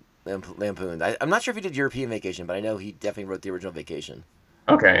Lampoon. I'm not sure if he did European Vacation, but I know he definitely wrote the original Vacation.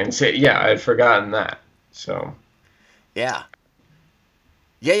 Okay, and I'd forgotten that. So. Yeah.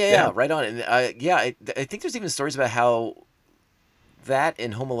 Right on. And I think there's even stories about how that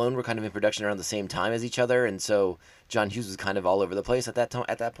and Home Alone were kind of in production around the same time as each other, and so John Hughes was kind of all over the place at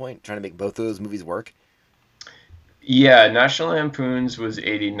that point, trying to make both of those movies work. Yeah, National Lampoons was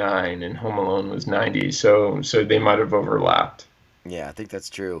 89 and Home Alone was 90, so they might have overlapped. Yeah, I think that's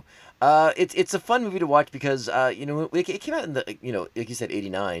true. It's a fun movie to watch because it came out in the like you said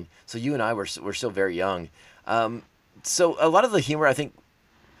 89, so you and I were still very young. So a lot of the humor I think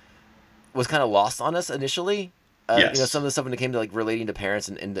was kind of lost on us initially. Yes. Some of the stuff when it came to like relating to parents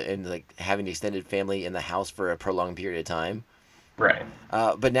and like having the extended family in the house for a prolonged period of time. Right.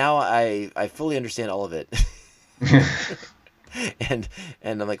 But now I fully understand all of it. and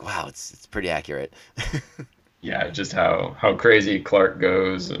I'm like, wow, it's pretty accurate. Yeah, just how crazy Clark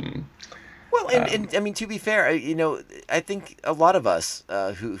goes and. Well, and I mean, to be fair, I think a lot of us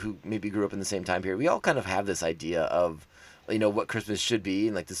who maybe grew up in the same time period, we all kind of have this idea of, what Christmas should be,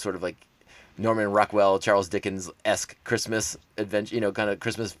 and like this sort of like Norman Rockwell, Charles Dickens-esque Christmas adventure, kind of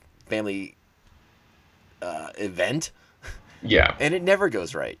Christmas family event. Yeah. And it never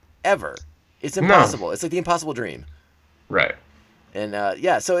goes right, ever. It's impossible. No. It's like the impossible dream. Right. And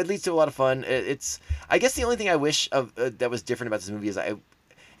so it leads to a lot of fun. I guess the only thing I wish of that was different about this movie is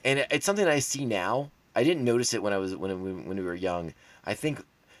it's something that I see now. I didn't notice it when we were young. I think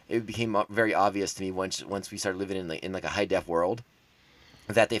it became very obvious to me once we started living in like a high def world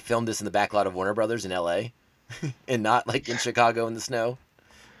that they filmed this in the backlot of Warner Brothers in L.A. and not like in Chicago in the snow.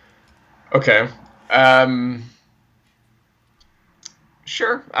 Okay.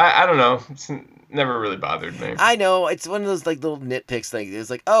 Sure. I don't know. It's never really bothered me. I know it's one of those like little nitpicks things. It's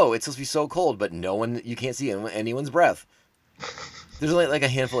like, oh, it's supposed to be so cold, but you can't see anyone's breath. There's only like a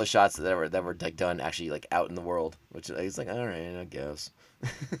handful of shots that were like done actually like out in the world, which is like, all right, I guess.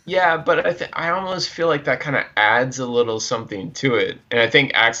 Yeah, but I almost feel like that kind of adds a little something to it, and I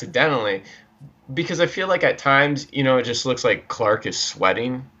think accidentally, because I feel like at times, it just looks like Clark is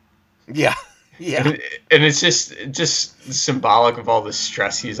sweating. Yeah. Yeah. And it's just symbolic of all the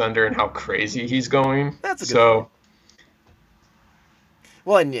stress he's under and how crazy he's going. That's a good point.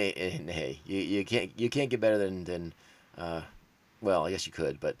 Well, and hey, you can't get better than well, I guess you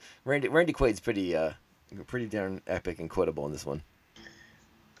could, but Randy Quaid's pretty darn epic and quotable in this one.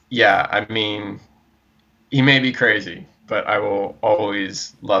 Yeah, I mean, he may be crazy, but I will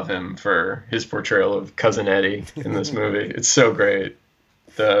always love him for his portrayal of Cousin Eddie in this movie. It's so great.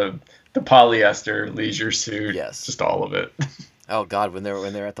 The polyester leisure suit, yes, just all of it. Oh God, when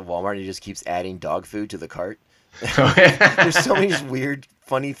they're at the Walmart, he just keeps adding dog food to the cart. There's so many just weird,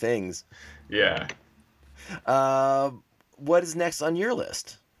 funny things. Yeah. What is next on your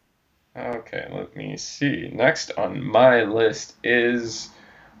list? Okay, let me see. Next on my list is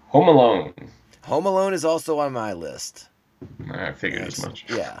Home Alone. Home Alone is also on my list. I figured as much.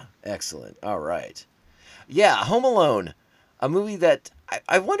 Yeah, excellent. All right. Yeah, Home Alone, a movie that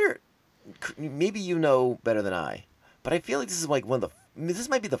I wonder, maybe you know better than I, but I feel like this is like this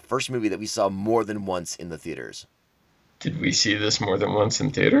might be the first movie that we saw more than once in the theaters. Did we see this more than once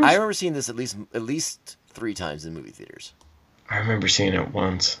in theaters? I remember seeing this at least 3 times in movie theaters. I remember seeing it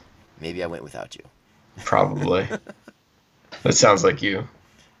once. Maybe I went without you. Probably. That sounds like you.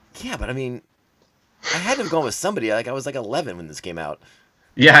 Yeah, but I mean, I had to have gone with somebody. Like I was like 11 when this came out.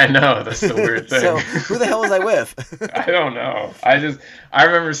 Yeah, I know. That's the weird thing. So who the hell was I with? I don't know. I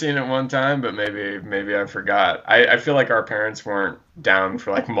remember seeing it one time, but maybe I forgot. I feel like our parents weren't down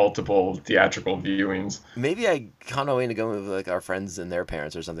for like multiple theatrical viewings. Maybe I caught my way into going with like our friends and their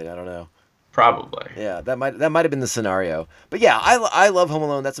parents or something. I don't know. Probably. Yeah, that might have been the scenario. But yeah, I love Home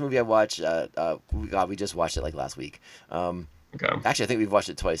Alone. That's a movie I watch. We just watched it like last week. Okay. Actually, I think we've watched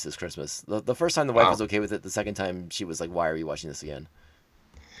it twice this Christmas. The first time the wife Wow. was okay with it. The second time she was like, "Why are we watching this again?"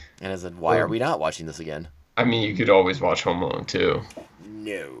 And I said, "Why are we not watching this again?" I mean, you could always watch Home Alone 2.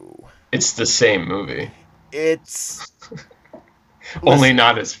 No, It's the same movie, it's. only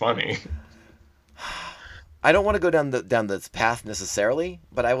not as funny. I don't want to go down this path necessarily,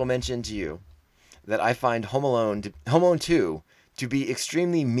 but I will mention to you that I find Home Alone 2 to be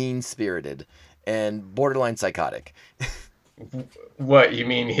extremely mean-spirited and borderline psychotic. What, you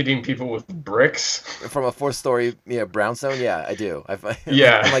mean hitting people with bricks? From a 4-story brownstone, yeah, I do.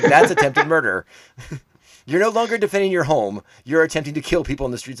 Yeah. I'm like, that's attempted murder. You're no longer defending your home. You're attempting to kill people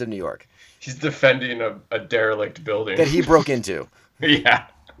in the streets of New York He's defending a derelict building. that he broke into. Yeah.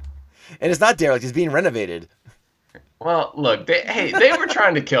 And it's not derelict, it's being renovated. Well, look, they were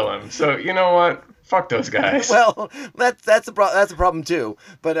trying to kill him, so you know what? Fuck those guys. Well, that's a problem too.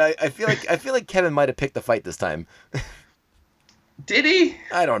 But I feel like Kevin might have picked the fight this time. Did he?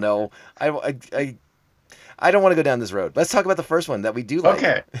 I don't know. I don't want to go down this road. Let's talk about the first one that we do like.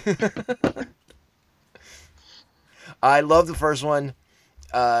 Okay. I love the first one.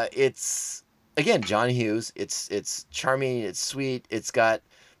 It's again John Hughes. It's charming. It's sweet. It's got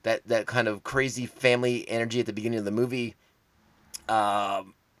that kind of crazy family energy at the beginning of the movie.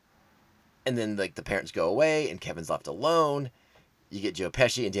 And then like the parents go away and Kevin's left alone. You get Joe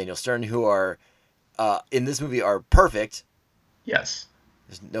Pesci and Daniel Stern, who are in this movie are perfect. Yes.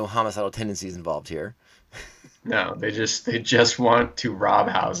 There's no homicidal tendencies involved here. No, they just want to rob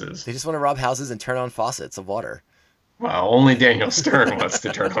houses. They just want to rob houses and turn on faucets of water. Well, only Daniel Stern wants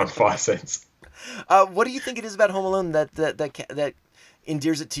to turn on faucets. What do you think it is about Home Alone that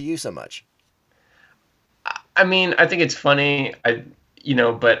endears it to you so much? I mean, I think it's funny.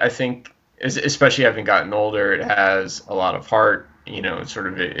 But I think, especially having gotten older, it has a lot of heart. Sort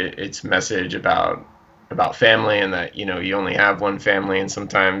of its message about family, and that you only have one family, and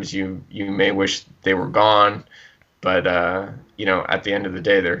sometimes you may wish they were gone, but at the end of the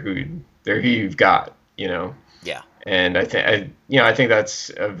day, they're who you've got. Yeah. And I think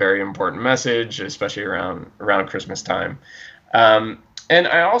that's a very important message, especially around Christmas time. And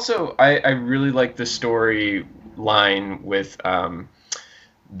I also I really like the story line with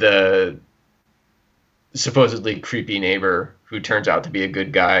the supposedly creepy neighbor who turns out to be a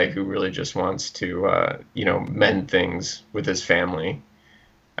good guy who really just wants to mend things with his family,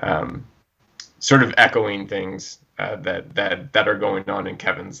 sort of echoing things that are going on in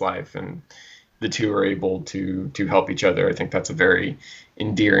Kevin's life, and the two are able to help each other. I think that's a very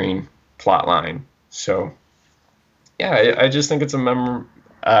endearing plot line. So yeah, I just think it's a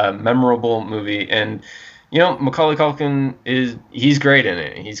memorable movie. And Macaulay Culkin he's great in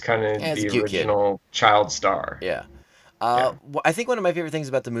it. He's kind of the original child star. Yeah. Well, I think one of my favorite things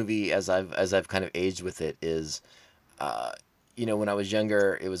about the movie, as I've kind of aged with it, is, when I was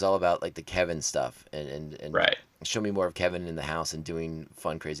younger, it was all about like the Kevin stuff and right. Show me more of Kevin in the house and doing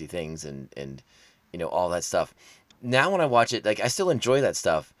fun, crazy things and all that stuff. Now when I watch it, like I still enjoy that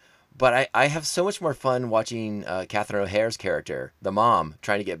stuff, but I have so much more fun watching Catherine O'Hare's character, the mom,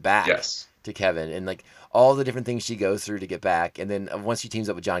 trying to get back to Kevin, and like all the different things she goes through to get back, and then once she teams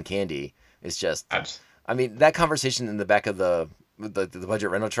up with John Candy, it's just. I mean, that conversation in the back of the budget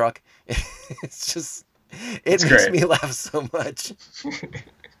rental truck, it's just, it makes me laugh so much.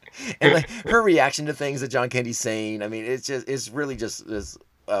 And like her reaction to things that John Candy's saying, I mean, it's really just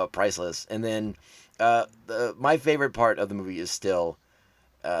priceless. And then my favorite part of the movie is still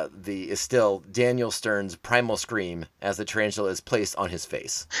Daniel Stern's primal scream as the tarantula is placed on his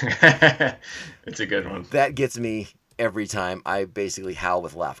face. It's a good one. That gets me every time. I basically howl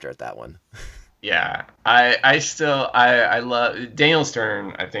with laughter at that one. Yeah, I love Daniel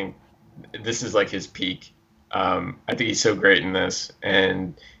Stern. I think this is like his peak. I think he's so great in this,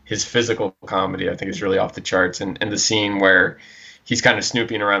 and his physical comedy I think is really off the charts. And the scene where he's kind of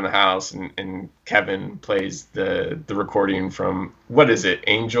snooping around the house, and Kevin plays the recording from, what is it,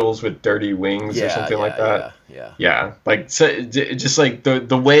 Angels with Dirty Wings or something like that. Yeah. Like, so just like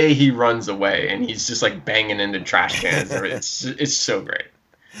the way he runs away, and he's just like banging into trash cans. It's so great.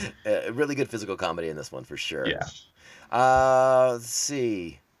 Really good physical comedy in this one for sure. Yeah. Let's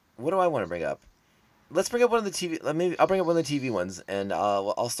see. What do I want to bring up? Let's bring up one of the TV. I'll bring up one of the TV ones, and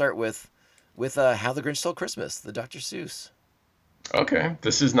I'll start with How the Grinch Stole Christmas, the Dr. Seuss. Okay,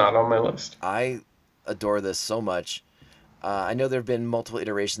 this is not on my list. I adore this so much. I know there have been multiple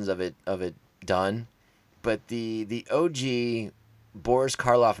iterations of it done, but the OG Boris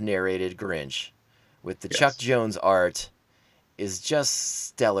Karloff narrated Grinch with the Chuck Jones art is just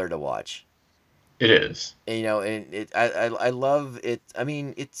stellar to watch. It is. And, and I love it. I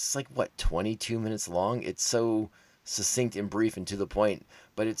mean, it's like what, 22 minutes long. It's so succinct and brief and to the point,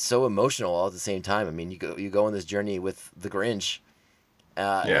 but it's so emotional all at the same time. I mean, you go on this journey with the Grinch,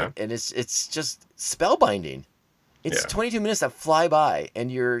 and it's just spellbinding. It's 22 minutes that fly by,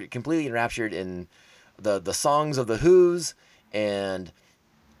 and you're completely enraptured in the songs of the Who's and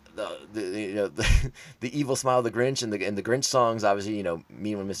the evil smile of the Grinch and the Grinch songs. Obviously,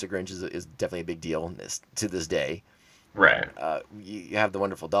 Me When Mr. Grinch is definitely a big deal to this day. Right. You have the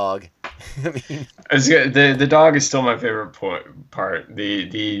wonderful dog. I mean, the dog is still my favorite part.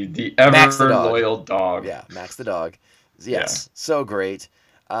 The ever loyal dog. Yeah, Max the dog. Yes, so great.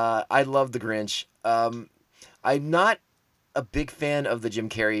 I love the Grinch. I'm not a big fan of the Jim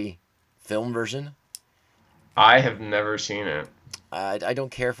Carrey film version. I have never seen it. I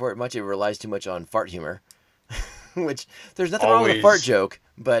don't care for it much. It relies too much on fart humor, which there's nothing wrong with a fart joke,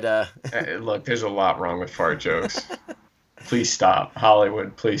 but look, there's a lot wrong with fart jokes. Please stop,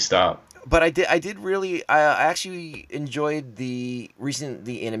 Hollywood. Please stop. But I actually enjoyed the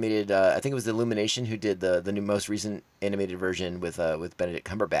animated. I think it was Illumination who did the most recent animated version with Benedict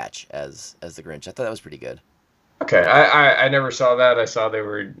Cumberbatch as the Grinch. I thought that was pretty good. Okay, I never saw that. I saw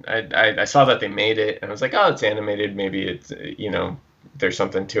I saw that they made it, and I was like, oh, it's animated. Maybe it's there's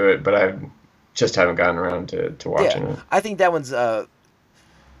something to it, but I just haven't gotten around to watching it. I think that one's it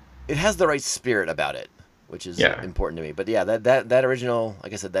has the right spirit about it, which is important to me. But yeah, that original,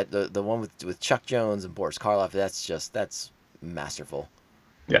 like I said, that the one with Chuck Jones and Boris Karloff, that's masterful.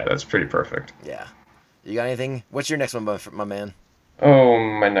 Yeah, that's pretty perfect. Yeah, you got anything? What's your next one, my man? Oh,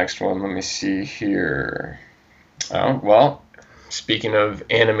 my next one. Let me see here. Oh, well, speaking of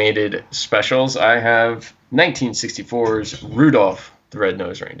animated specials, I have 1964's Rudolph the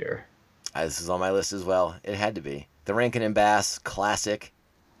Red-Nosed Reindeer. This is on my list as well. It had to be. The Rankin and Bass classic.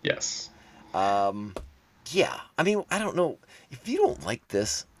 Yes. Yeah. I mean, I don't know. If you don't like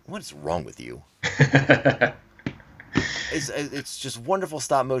this, what's wrong with you? It's just wonderful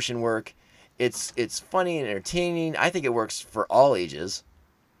stop motion work. It's funny and entertaining. I think it works for all ages.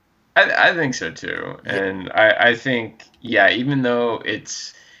 I think so too, and I think even though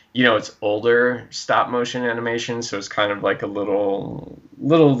it's it's older stop motion animation, so it's kind of like a little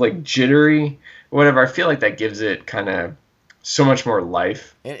like jittery, whatever. I feel like that gives it kind of so much more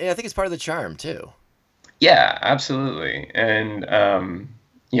life, and I think it's part of the charm too. Yeah, absolutely, and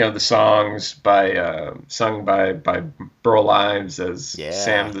the songs sung by Burl Ives as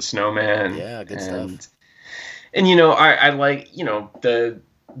Sam the Snowman. Yeah, good stuff. And I like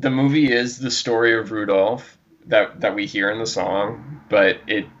the movie is the story of Rudolph that we hear in the song, but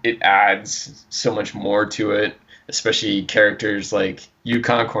it adds so much more to it, especially characters like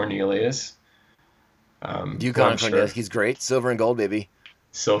Yukon Cornelius. Yukon Cornelius, he's great. Silver and gold, baby.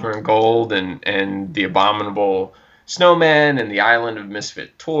 Silver and gold, and the abominable snowman, and the island of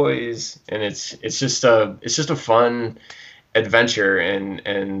misfit toys, and it's just a fun adventure,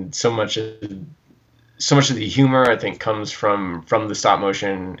 and so much of the humor, I think, comes from the stop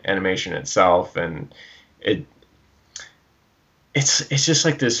motion animation itself, and it's just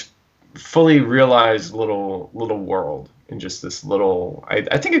like this fully realized little world in just this little.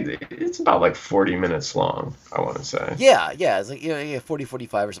 I think it's about like 40 minutes long, I want to say. Yeah, it's like 40,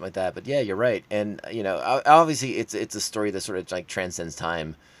 45 or something like that. But yeah, you're right, and obviously it's a story that sort of like transcends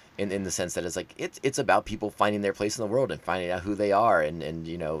time. In the sense that it's like it's about people finding their place in the world and finding out who they are, and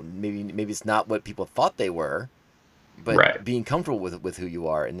maybe it's not what people thought they were, but being comfortable with who you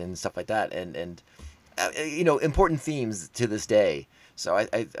are, and then stuff like that, and important themes to this day. So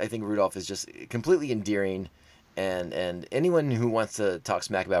I think Rudolph is just completely endearing, and anyone who wants to talk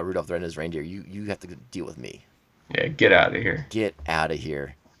smack about Rudolph the Red-Nosed Reindeer, you have to deal with me. Yeah, get out of here. Get out of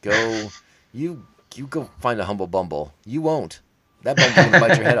here. Go, you go find a humble bumble. You won't. That bumble's gonna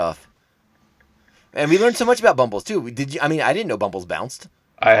bite your head off. And we learned so much about bumbles too. Did you? I mean, I didn't know bumbles bounced.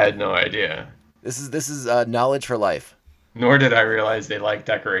 I had no idea. This is knowledge for life. Nor did I realize they like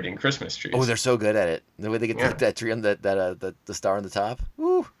decorating Christmas trees. Oh, they're so good at it. The way they get that tree on the star on the top.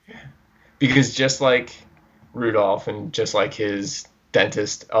 Woo. Yeah. Because just like Rudolph, and just like his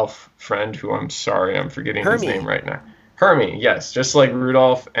dentist elf friend, who I'm sorry I'm forgetting his name right now. Hermie, yes. Just like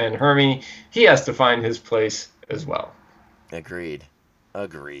Rudolph and Hermie, he has to find his place as well. Agreed.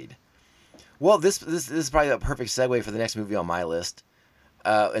 Well, this is probably a perfect segue for the next movie on my list,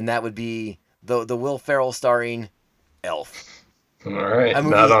 and that would be the Will Ferrell starring Elf. All right,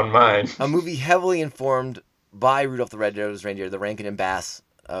 not on mine. A movie heavily informed by Rudolph the Red-Nosed Reindeer, the Rankin and Bass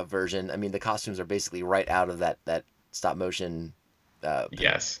version. I mean, the costumes are basically right out of that stop motion.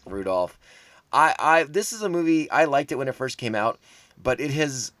 Yes. Rudolph. This is a movie I liked it when it first came out, but it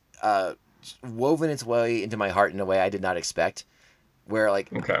has woven its way into my heart in a way I did not expect, where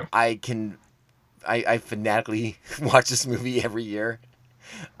I can I fanatically watch this movie every year,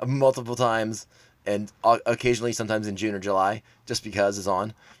 multiple times, and occasionally sometimes in June or July, just because it's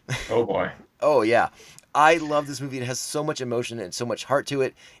on. Oh boy. Oh yeah, I love this movie. It has so much emotion and so much heart to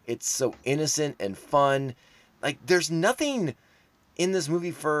it. It's so innocent and fun. Like there's nothing in this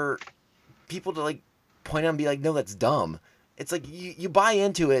movie for people to like point out and be like, no, that's dumb. It's like you buy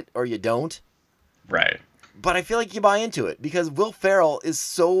into it or you don't. Right. But I feel like you buy into it because Will Ferrell is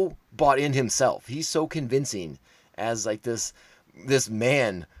so bought in himself. He's so convincing as like this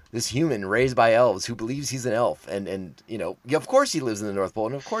man, this human raised by elves who believes he's an elf. And you know, of course he lives in the North Pole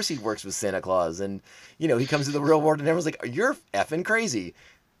and of course he works with Santa Claus. And, you know, he comes to the real world and everyone's like, you're effing crazy.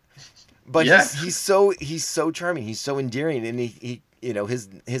 But Yeah. he's so charming. He's so endearing. And he you know, his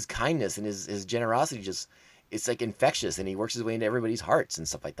kindness and his generosity just, it's like infectious, and he works his way into everybody's hearts and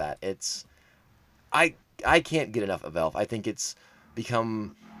stuff like that. It's, I can't get enough of Elf. I think it's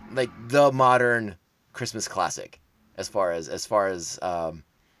become like the modern Christmas classic, as far as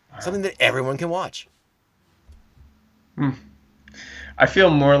something that everyone can watch. I feel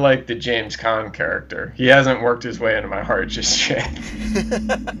more like the James Caan character. He hasn't worked his way into my heart just yet.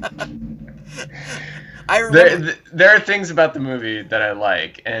 I remember. There are things about the movie that I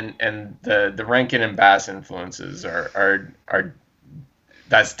like, and the Rankin and Bass influences are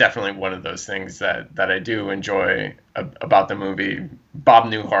that's definitely one of those things that I do enjoy about the movie. Bob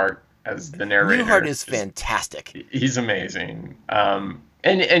Newhart as the narrator. Newhart is fantastic. He's amazing.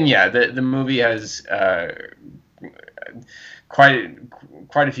 And yeah, the movie has quite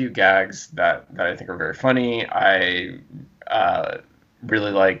a few gags that I think are very funny. I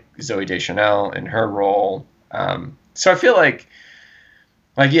really like Zooey Deschanel in her role. So I feel like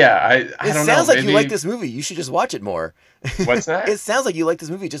yeah, I don't know. It sounds like maybe... you like this movie. You should just watch it more. What's that? It sounds like you like this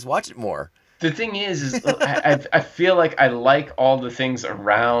movie. Just watch it more. The thing is I feel like I like all the things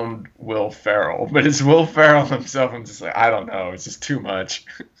around Will Ferrell, but it's Will Ferrell himself. I'm just like, I don't know. It's just too much.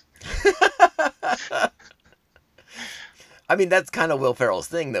 I mean, that's kind of Will Ferrell's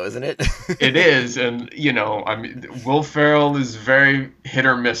thing, though, isn't it? It is, and you know, I mean, Will Ferrell is very hit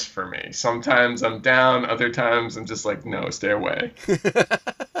or miss for me. Sometimes I'm down, other times I'm just like, no, stay away.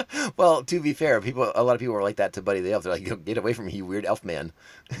 Well, to be fair, a lot of people are like that to Buddy the Elf. They're like, get away from me, you weird elf man.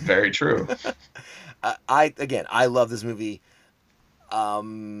 Very true. I love this movie,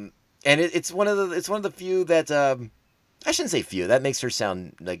 and it's one of the few that. I shouldn't say few. That makes her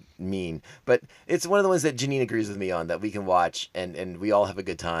sound like mean, but it's one of the ones that Janine agrees with me on that we can watch and we all have a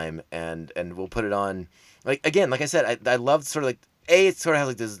good time and we'll put it on. Like again, like I said, I love sort of like it sort of has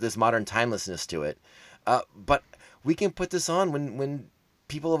like this modern timelessness to it, but we can put this on when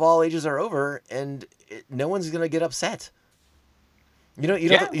people of all ages are over and no one's gonna get upset. You don't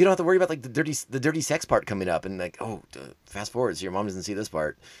have to worry about like the dirty sex part coming up and like, oh, fast forward so your mom doesn't see this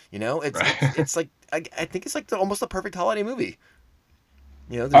part. You know, it's like I think it's like almost a perfect holiday movie.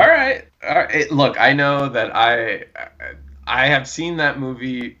 You know. All right. Look, I know that I have seen that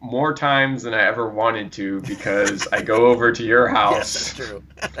movie more times than I ever wanted to because I go over to your house yes, that's true.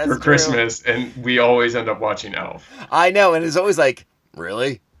 That's for true. Christmas and we always end up watching Elf. I know, and it's always like,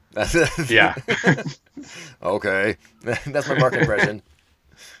 really? Yeah. Okay. That's my Mark impression.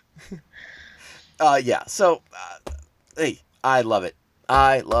 Yeah. So, hey, I love it.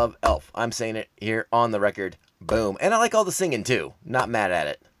 I love Elf. I'm saying it here on the record. Boom. And I like all the singing too. Not mad at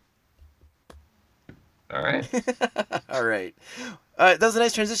it. All right. All right. That was a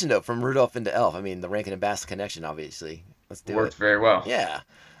nice transition though from Rudolph into Elf. I mean, the Rankin and Bass connection, obviously. Let's do it. Worked very well. Yeah.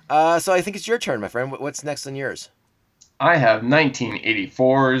 So I think it's your turn, my friend. What's next on yours? I have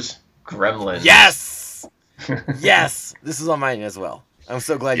 1984's Gremlins. Yes! Yes! This is on mine as well. I'm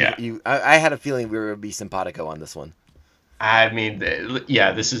so glad Yeah. I had a feeling we were going to be simpatico on this one. I mean,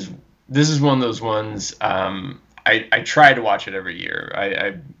 yeah, this is one of those ones. I try to watch it every year.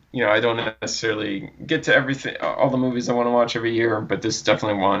 I don't necessarily get to everything, all the movies I want to watch every year, but this is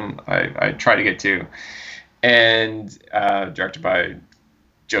definitely one I try to get to. And directed by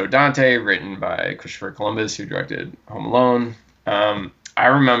Joe Dante, written by Christopher Columbus, who directed Home Alone. I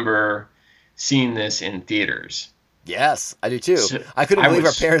remember seeing this in theaters. Yes, I do too. I couldn't believe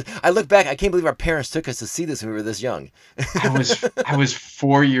our parents. I look back, I can't believe our parents took us to see this when we were this young. I was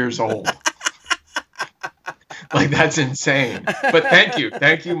 4 years old. Like, that's insane. But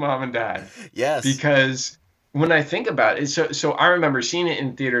thank you, Mom and Dad. Yes. Because when I think about it, so I remember seeing it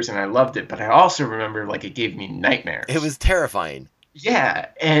in theaters and I loved it, but I also remember like it gave me nightmares. It was terrifying. Yeah,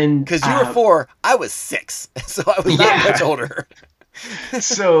 and because you were 4, I was 6, so I was not much older.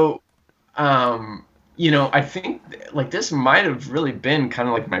 So, I think like this might have really been kind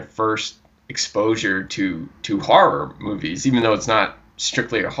of like my first exposure to horror movies, even though it's not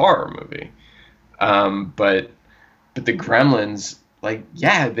strictly a horror movie. But the Gremlins, like,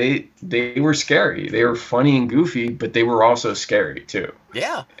 yeah, they were scary. They were funny and goofy, but they were also scary too.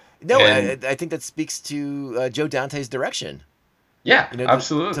 Yeah. No, And- I think that speaks to Joe Dante's direction. Yeah, You know,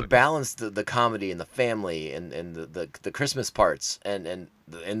 absolutely. to balance the comedy and the family and the Christmas parts and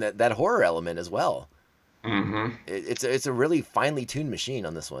that horror element as well. Mm-hmm. It's a really finely tuned machine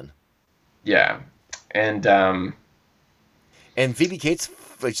on this one. Yeah, and Phoebe Cates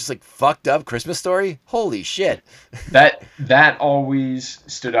like just like fucked up Christmas Story. Holy shit! that always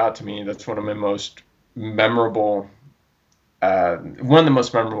stood out to me. That's one of my most memorable, one of the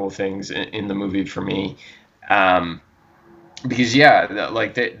most memorable things in the movie for me. Because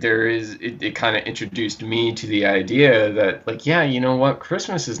there is it kind of introduced me to the idea that, like, yeah, you know what,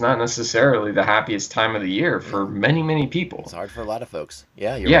 Christmas is not necessarily the happiest time of the year for many people. It's hard for a lot of folks.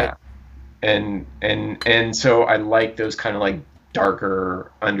 Yeah, you're Yeah, right. and so I like those kind of like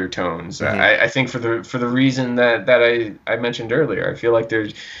darker undertones. Mhm. I think for the reason that I mentioned earlier, I feel like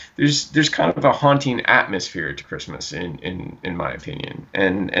there's kind of a haunting atmosphere to Christmas in my opinion,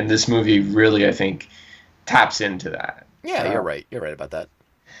 and this movie really, I think, taps into that. Yeah, you're right. You're right about that.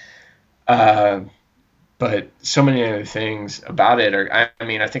 But so many other things about it are, I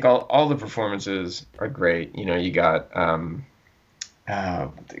mean, I think all the performances are great. You know, you got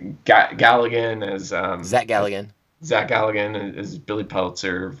Galligan as Zach Galligan. Zach Galligan as Billy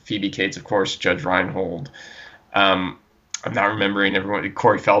Peltzer, Phoebe Cates, of course, Judge Reinhold. I'm not remembering everyone.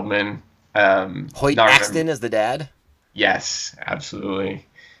 Corey Feldman. Hoyt not Axton remember- as the dad. Yes, absolutely.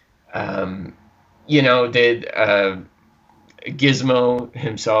 You know, did Gizmo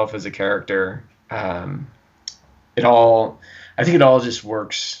himself as a character. I think it all just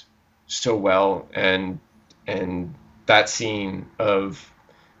works so well, and that scene of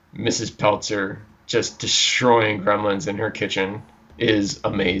Mrs. Peltzer just destroying gremlins in her kitchen is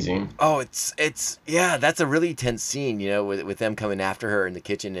amazing. Oh, it's yeah, that's a really tense scene, you know, with them coming after her in the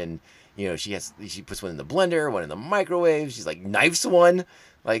kitchen, and you know, she puts one in the blender, one in the microwave, she's like knifes one.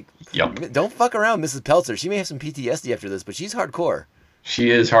 Like, Yep. don't fuck around, Mrs. Peltzer. She may have some PTSD after this, but she's hardcore. She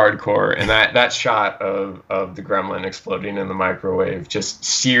is hardcore, and that shot of the gremlin exploding in the microwave just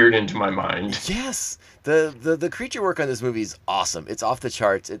seared into my mind. Yes, the creature work on this movie is awesome. It's off the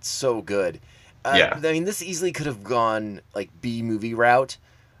charts. It's so good. Yeah. I mean, this easily could have gone like B movie route,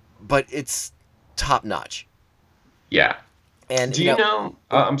 but it's top notch. Yeah. And Do you know?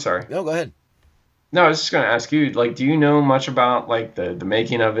 I'm sorry. No, go ahead. No, I was just going to ask you, like, do you know much about like the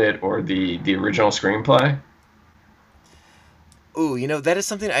making of it or the original screenplay? Ooh, you know, that is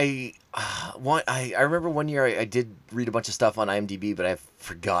something I remember one year I did read a bunch of stuff on IMDb, but I've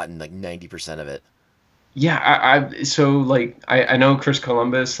forgotten like 90% of it. Yeah, I know Chris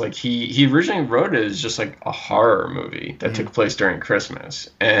Columbus, like he originally wrote it as just like a horror movie that took place during Christmas,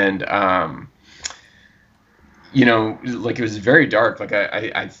 and you know, like it was very dark. Like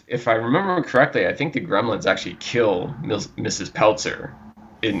I if I remember correctly, I think the gremlins actually kill Mrs. Peltzer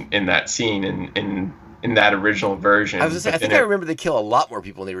in that scene in that original version. I was gonna say, I But think then I remember they kill a lot more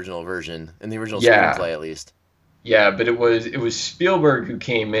people in the original version, in the original Yeah. screenplay at least. Yeah, but it was Spielberg who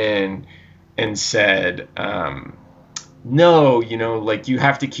came in and said, no, you know, like you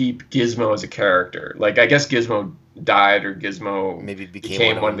have to keep Gizmo as a character. Like I guess Gizmo died or Gizmo Maybe became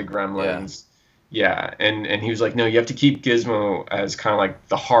became one of the gremlins. Yeah, and he was like, no, you have to keep Gizmo as kind of like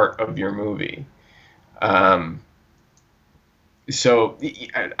the heart of your movie. So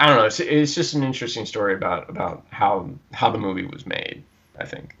I don't know. It's just an interesting story about how the movie was made, I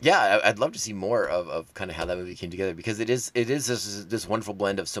think. Yeah, I'd love to see more of kind of how that movie came together, because it is this wonderful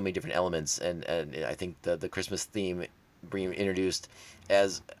blend of so many different elements, and I think the Christmas theme being introduced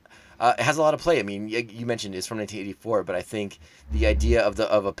as it has a lot of play. I mean, you mentioned it's from 1984, but I think the idea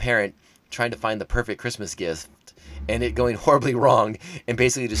of a parent trying to find the perfect Christmas gift and it going horribly wrong and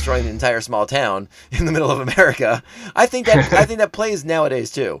basically destroying the entire small town in the middle of America. I think that plays nowadays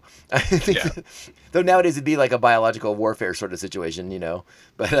too. I think though nowadays it'd be like a biological warfare sort of situation, you know.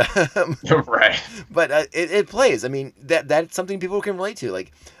 But Right. but it plays. I mean, that's something people can relate to.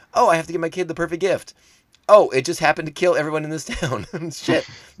 Like, oh, I have to give my kid the perfect gift. Oh, it just happened to kill everyone in this town. Shit,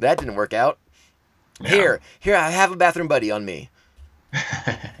 that didn't work out. Yeah. Here, I have a bathroom buddy on me.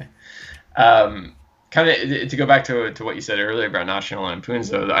 Kind of to go back to what you said earlier about National Lampoons,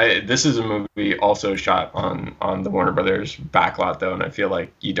 though. This is a movie also shot on the Warner Brothers backlot, though, and I feel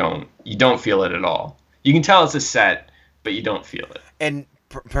like you don't feel it at all. You can tell it's a set, but you don't feel it. And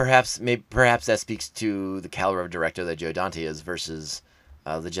perhaps that speaks to the caliber of director that Joe Dante is versus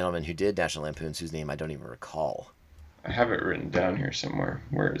the gentleman who did National Lampoons, whose name I don't even recall. I have it written down here somewhere.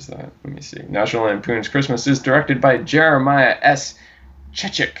 Where is that? Let me see. National Lampoon's Christmas is directed by Jeremiah S.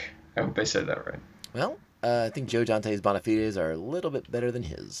 Chechik. I hope I said that right. Well, I think Joe Dante's Bonafides are a little bit better than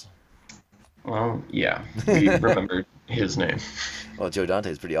his. Well, yeah, we remembered his name. Well, Joe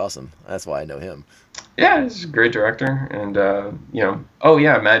Dante's pretty awesome. That's why I know him. Yeah, he's a great director, and oh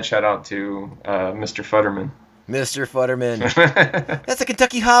yeah, mad shout out to Mr. Futterman. Mr. Futterman. That's a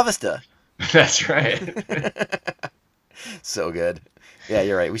Kentucky Harvester. That's right. So good. Yeah,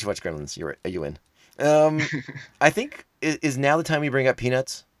 you're right. We should watch Gremlins. You're right. You win. I think is now the time we bring up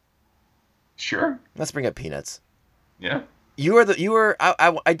Peanuts. Sure. Let's bring up Peanuts. Yeah.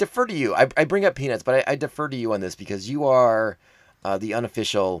 I defer to you. I bring up Peanuts, but I defer to you on this because you are the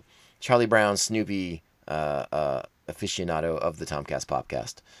unofficial Charlie Brown Snoopy aficionado of the Tomcast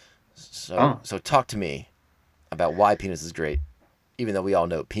podcast. So talk to me about why Peanuts is great, even though we all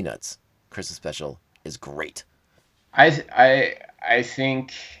know Peanuts Christmas special is great. I think,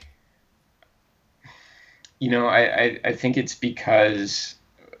 I think it's because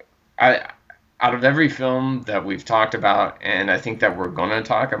out of every film that we've talked about, and I think that we're going to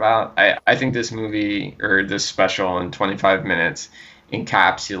talk about, I think this movie or this special in 25 minutes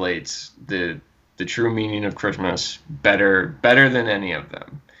encapsulates the true meaning of Christmas better than any of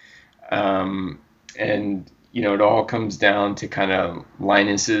them. And, it all comes down to kind of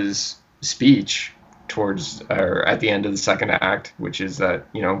Linus's speech towards or at the end of the second act, which is that,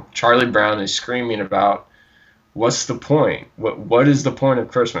 Charlie Brown is screaming about what's the point? What is the point of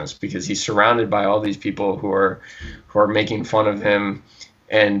Christmas? Because he's surrounded by all these people who are making fun of him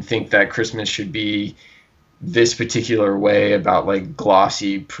and think that Christmas should be this particular way about like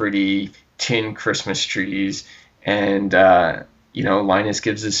glossy, pretty tin Christmas trees. And Linus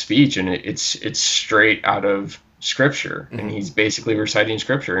gives this speech, and it's straight out of Scripture, and he's basically reciting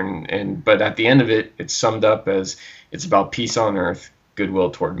Scripture, and but at the end of it, it's summed up as it's about peace on earth,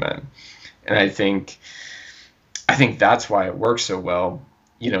 goodwill toward men. And I think that's why it works so well,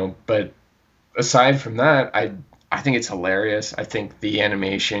 But aside from that, I think it's hilarious. I think the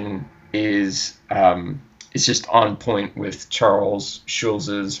animation is just on point with Charles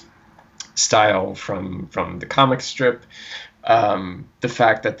Schulz's style from the comic strip. The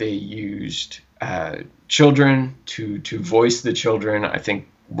fact that they used children to voice the children, I think,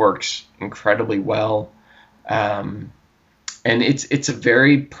 works incredibly well. And it's a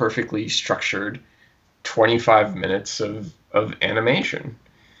very perfectly structured 25 minutes of animation.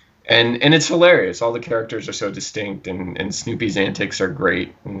 And it's hilarious. All the characters are so distinct, and Snoopy's antics are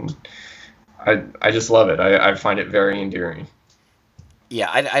great. And I just love it. I find it very endearing. Yeah,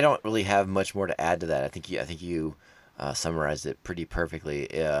 I don't really have much more to add to that. I think you summarized it pretty perfectly.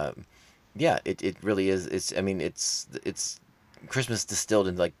 Yeah, it really is. It's Christmas distilled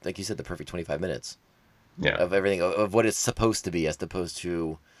in like you said, the perfect 25 minutes. Yeah. Of everything of what it's supposed to be, as opposed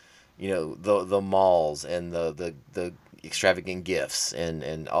to, the malls and the extravagant gifts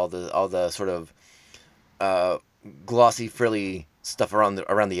and all the sort of glossy, frilly stuff around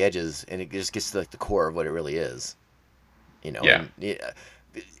the edges, and it just gets to like the core of what it really is. Yeah. And,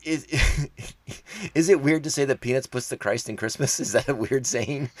 is it weird to say that Peanuts puts the Christ in Christmas? Is that a weird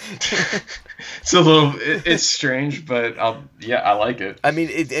saying? It's it's strange, but I like it. I mean,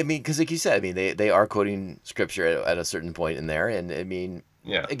 because like you said, they are quoting Scripture at a certain point in there, and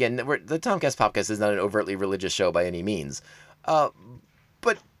yeah. Again, the Tomcast podcast is not an overtly religious show by any means,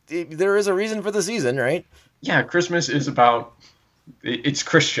 but there is a reason for the season, right? Yeah, Christmas is about it's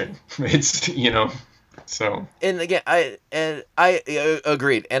Christian. It's So. And again, I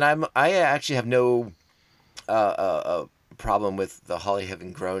agreed, and I actually have no problem with the holly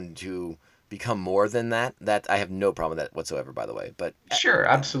having grown to become more than that. That I have no problem with that whatsoever, by the way. But sure,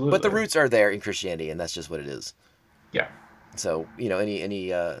 absolutely. But the roots are there in Christianity, and that's just what it is. Yeah. So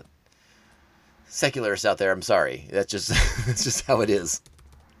any secularists out there, I'm sorry. That's just how it is.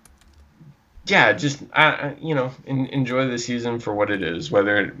 Yeah, just enjoy the season for what it is.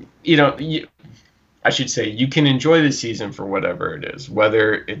 Whether I should say you can enjoy the season for whatever it is,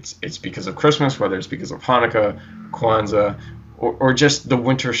 whether it's because of Christmas, whether it's because of Hanukkah, Kwanzaa, or just the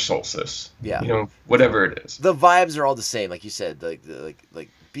winter solstice. Yeah. Whatever it is. The vibes are all the same, like you said, like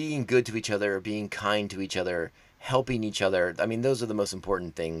being good to each other, being kind to each other, helping each other. I mean, those are the most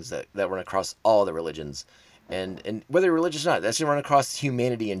important things that run across all the religions, and whether you're religious or not, that should run across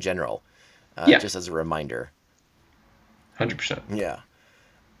humanity in general. Just as a reminder. 100%. Yeah.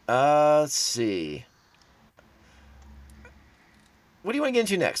 Let's see. What do you want to get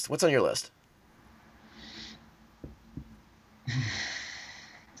into next? What's on your list?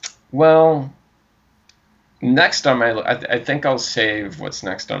 Well, next on my list, I think I'll save what's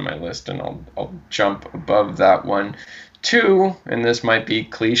next on my list, and I'll jump above that one. 2, and this might be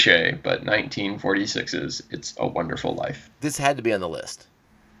cliche, but 1946's It's a Wonderful Life. This had to be on the list.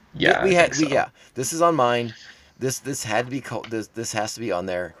 Yeah, we I had think so. yeah. This is on mine. This had to be this has to be on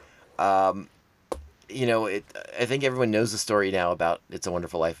there. Um, I think everyone knows the story now about It's a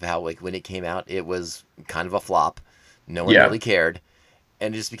Wonderful Life. How like when it came out, it was kind of a flop. No one Yeah, really cared,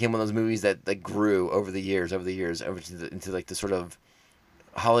 and it just became one of those movies that grew over the years, over into like the sort of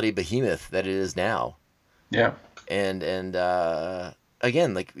holiday behemoth that it is now. yeah, And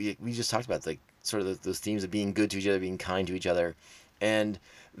again, like we just talked about, like sort of those themes of being good to each other, being kind to each other, and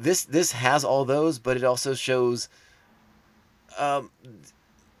this has all those, but it also shows. Um,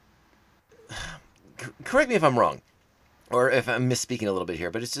 Correct me if I'm wrong, or if I'm misspeaking a little bit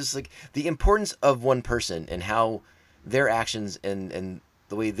here, but it's just like the importance of one person and how their actions and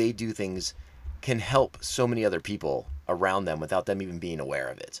the way they do things can help so many other people around them without them even being aware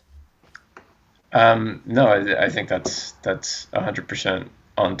of it. No, I think that's 100%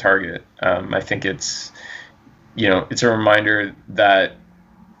 on target. I think it's a reminder that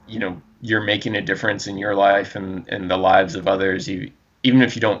you're making a difference in your life and the lives of others, even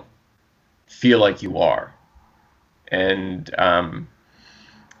if you don't feel like you are. And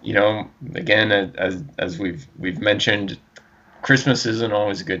again, as we've mentioned, Christmas isn't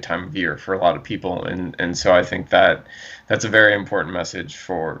always a good time of year for a lot of people, and so I think that that's a very important message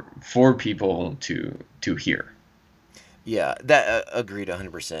for people to hear. Yeah, that agreed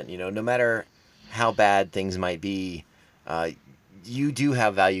 100%. No matter how bad things might be, uh, you do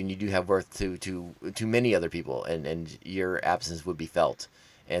have value and you do have worth to many other people, and your absence would be felt.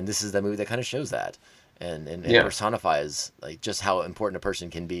 And this is the movie that kind of shows that, and Yeah, personifies like just how important a person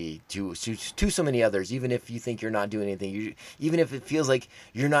can be to so many others. Even if you think you're not doing anything, even if it feels like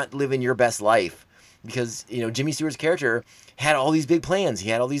you're not living your best life, because Jimmy Stewart's character had all these big plans, he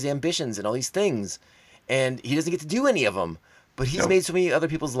had all these ambitions and all these things, and he doesn't get to do any of them. But he's no, made so many other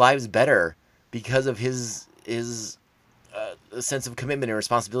people's lives better because of his sense of commitment and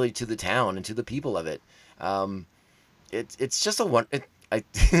responsibility to the town and to the people of it. Um, it's just a one.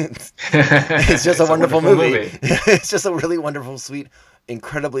 It's just a it's a wonderful wonderful movie. movie. It's just a really wonderful, sweet,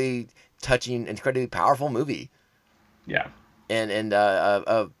 incredibly touching, incredibly powerful movie. Yeah. And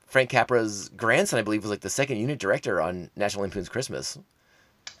Frank Capra's grandson, I believe, was like the second unit director on National Lampoon's Christmas.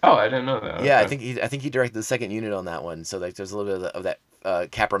 Oh, I didn't know that. Yeah, Okay. I think he directed the second unit on that one. So like, there's a little bit of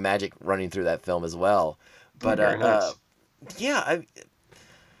that Capra magic running through that film as well. Oh, But very nice. yeah,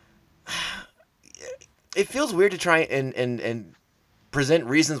 it feels weird to try and present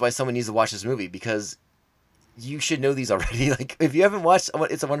reasons why someone needs to watch this movie, because you should know these already. Like, if you haven't watched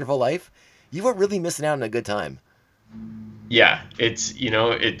It's a Wonderful Life, you are really missing out on a good time. Yeah, it's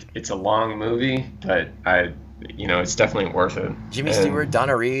a long movie, but it's definitely worth it. Jimmy And Stewart,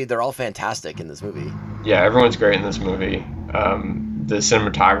 Donna Reed, they're all fantastic in this movie. yeah, everyone's great in this movie. The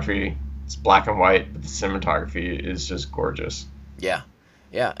cinematography, it's black and white, but the cinematography is just gorgeous. Yeah,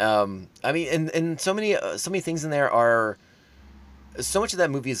 yeah. I mean, and so many things in there are. So much of that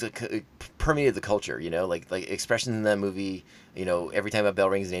movie is permeated the culture, like expressions in that movie. Every time a bell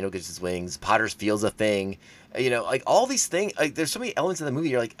rings, an angel gets its wings. Potter's Field's a thing. Like all these things. Like, there's so many elements in the movie.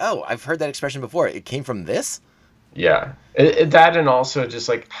 You're like, oh, I've heard that expression before. It came from this. Yeah, that, and also just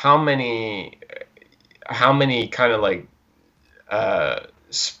like how many kind of like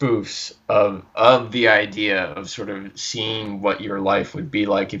spoofs of the idea of sort of seeing what your life would be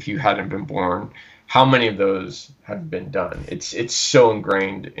like if you hadn't been born. How many of those have been done? It's so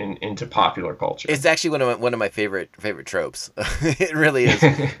ingrained into popular culture. It's actually one of my favorite tropes. It really is.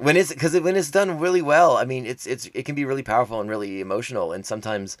 When it's done really well. I mean, it can be really powerful and really emotional. And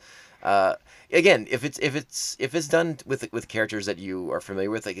sometimes, again, if it's done with characters that you are familiar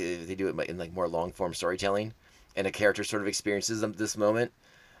with, like if they do it in like more long form storytelling, and a character sort of experiences this moment,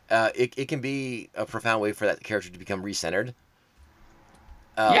 it can be a profound way for that character to become recentered.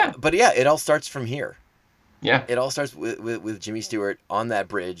 Yeah, But yeah, it all starts from here. yeah, It all starts with Jimmy Stewart on that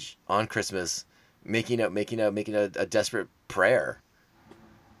bridge on Christmas, making a desperate prayer,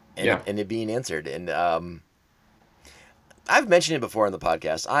 yeah. and it being answered. And I've mentioned it before on the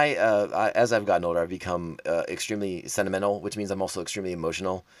podcast. As I've gotten older, I've become extremely sentimental, which means I'm also extremely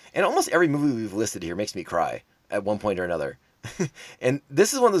emotional. And almost every movie we've listed here makes me cry at one point or another. And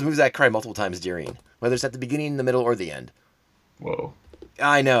this is one of those movies I cry multiple times during, whether it's at the beginning, the middle, or the end. Whoa.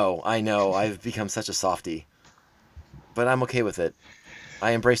 I know. I've become such a softie, but I'm okay with it.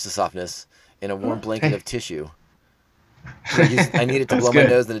 I embrace the softness in a warm blanket of tissue. I need it to That's blow my good.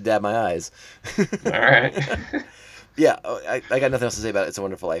 nose and to dab my eyes. All right. Yeah, I got nothing else to say about it. It's a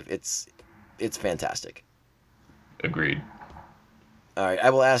Wonderful Life. It's fantastic. Agreed. All right, I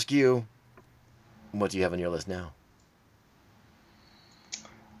will ask you, what do you have on your list now?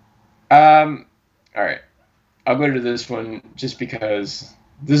 All right. I'll go to this one just because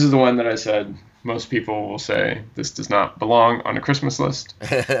this is the one that I said most people will say this does not belong on a Christmas list.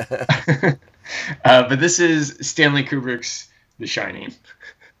 But this is Stanley Kubrick's The Shining.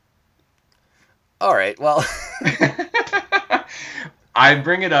 All right. Well, I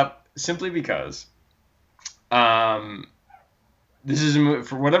bring it up simply because this is a movie,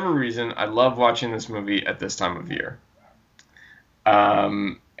 for whatever reason, I love watching this movie at this time of year.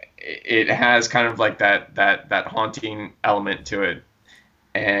 It has kind of like that haunting element to it.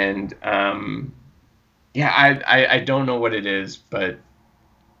 And I don't know what it is, but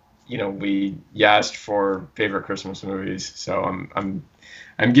you asked for favorite Christmas movies, so I'm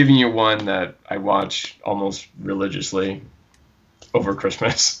giving you one that I watch almost religiously over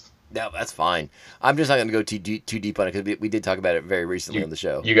Christmas. no, that's fine. I'm just not going to go too deep on it because we did talk about it very recently on the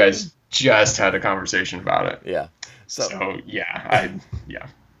show. You guys just had a conversation about it. Yeah. So yeah.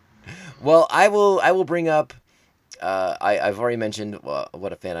 Well, I will bring up. I've already mentioned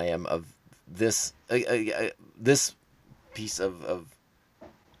what a fan I am of this this piece of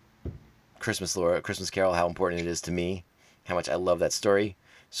Christmas lore, Christmas Carol, how important it is to me, how much I love that story.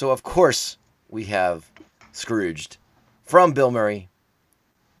 So of course we have Scrooged from Bill Murray,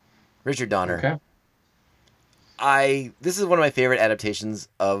 Richard Donner. Okay. This is one of my favorite adaptations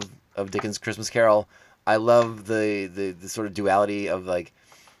of Dickens' Christmas Carol. I love the sort of duality of like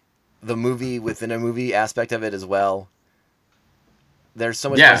the movie within a movie aspect of it as well. There's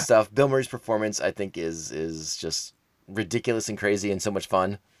so much good stuff. Bill Murray's performance, I think, is just ridiculous and crazy and so much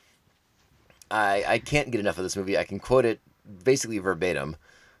fun. I can't get enough of this movie. I can quote it basically verbatim.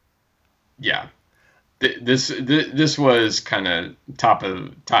 Yeah. This was kind of top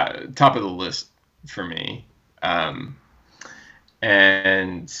of the list for me. And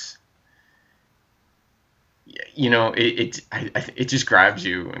it just grabs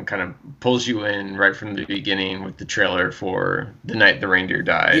you and kind of pulls you in right from the beginning with the trailer for The Night the Reindeer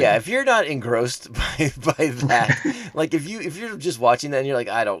Died. Yeah, if you're not engrossed by that, like if you're just watching that and you're like,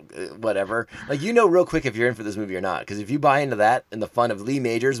 I don't, whatever, like real quick if you're in for this movie or not, because if you buy into that and the fun of Lee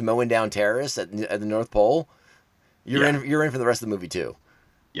Majors mowing down terrorists at the North Pole, you're in for the rest of the movie too.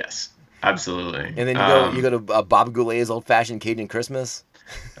 Yes, absolutely. And then you go to Bob Goulet's Old Fashioned Cajun Christmas.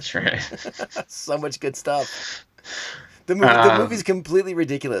 That's right. So much good stuff. The movie's completely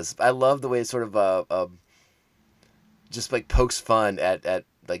ridiculous. I love the way it sort of just like pokes fun at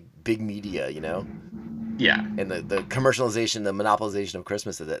like big media, Yeah. And the commercialization, the monopolization of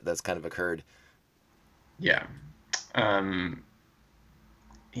Christmas that's kind of occurred. Yeah.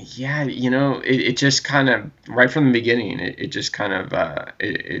 It just kind of right from the beginning, it just kind of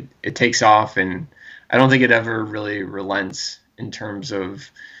it takes off, and I don't think it ever really relents in terms of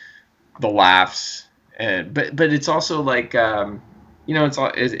the laughs, but it's also like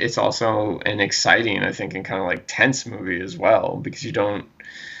it's also an exciting, I think, and kind of like tense movie as well, because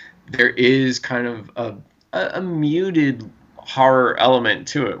there is kind of a muted horror element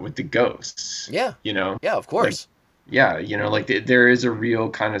to it with the ghosts. Yeah. Yeah, of course. There is a real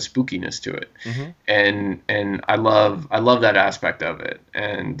kind of spookiness to it. Mm-hmm. And I love that aspect of it.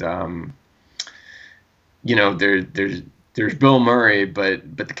 And there's Bill Murray,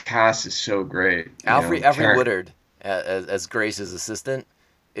 but the cast is so great. Alfre Woodard as Grace's assistant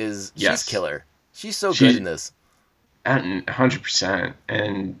she's killer. She's so good in this. 100%.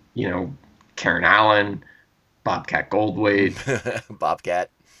 And Karen Allen, Bobcat Goldthwait, Bobcat.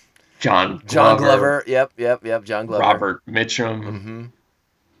 John Glover. Yep. John Glover. Robert Mitchum.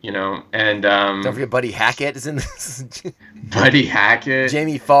 Mm-hmm. And don't forget Buddy Hackett is in this. Buddy Hackett.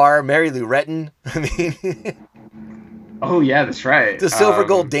 Jamie Farr, Mary Lou Retton. I mean. Oh yeah, that's right. The Silver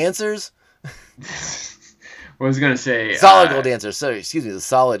Gold Dancers. I was gonna say Solid Gold Dancers. Sorry, excuse me, the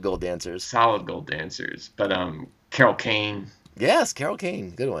Solid Gold Dancers. Solid Gold Dancers, but Carol Kane. Yes, Carol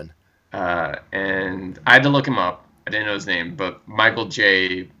Kane, good one. And I had to look him up. I didn't know his name, but Michael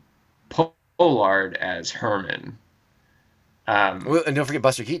J. Pollard as Herman. And don't forget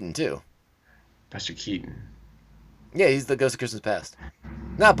Buster Keaton too. Buster Keaton. Yeah, he's the Ghost of Christmas Past.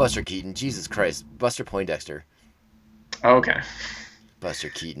 Not Buster Keaton. Jesus Christ, Buster Poindexter. Oh, okay. Buster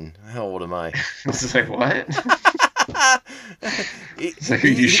Keaton. How old am I? This is like, what? It's like, are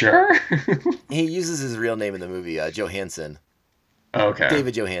you sure? He uses his real name in the movie, Johansson. Okay.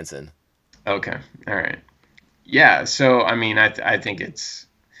 David Johansson. Okay. All right. Yeah. So, I mean, I think it's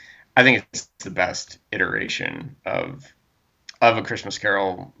the best iteration of A Christmas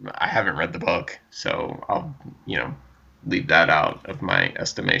Carol. I haven't read the book, so I'll, leave that out of my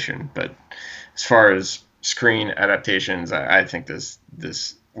estimation. But as far as screen adaptations, I think this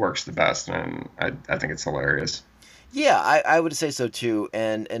works the best, and I think it's hilarious. Yeah, I would say so too.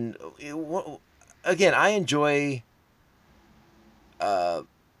 And again, I enjoy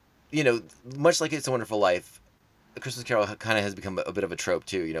much like It's a Wonderful Life, A Christmas Carol kind of has become a bit of a trope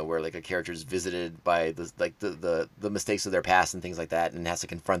too, where like a character is visited by the mistakes of their past and things like that, and has to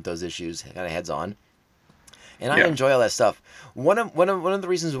confront those issues kind of heads on. And I enjoy all that stuff. One of the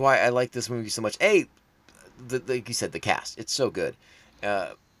reasons why I like this movie so much, like you said, the cast, it's so good.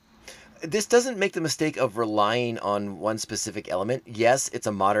 This doesn't make the mistake of relying on one specific element. Yes, it's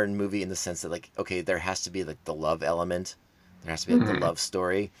a modern movie in the sense that, like, okay, there has to be like the love element, there has to be like, the love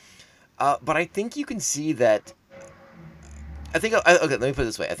story, but I think you can see that. Okay, let me put it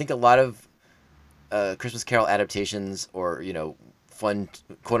this way. I think a lot of Christmas Carol adaptations, or fun,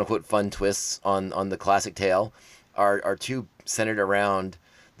 quote unquote, fun twists on the classic tale, are too centered around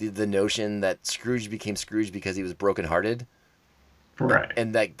the notion that Scrooge became Scrooge because he was brokenhearted. Right.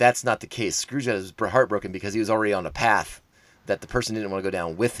 And that's not the case. Scrooge had his heart broken because he was already on a path that the person didn't want to go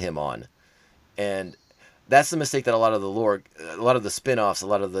down with him on. And that's the mistake that a lot of the lore, a lot of the spin-offs, a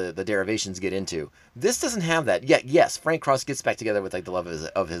lot of the derivations get into. This doesn't have that. Yet, yes, Frank Cross gets back together with like the love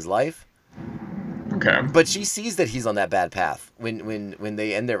of his life. Okay. But she sees that he's on that bad path when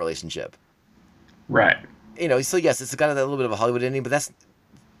they end their relationship. Right. So yes, it's got that little bit of a Hollywood ending, but that's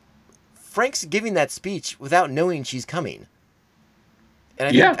Frank's giving that speech without knowing she's coming.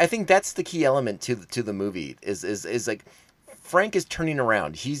 And I think that's the key element to the movie is like Frank is turning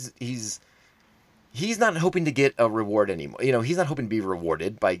around. He's not hoping to get a reward anymore. He's not hoping to be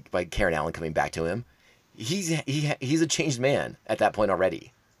rewarded by Karen Allen coming back to him. He's a changed man at that point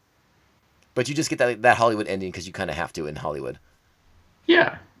already. But you just get that Hollywood ending because you kind of have to in Hollywood.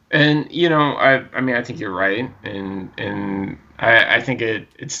 Yeah. And I think you're right, and I think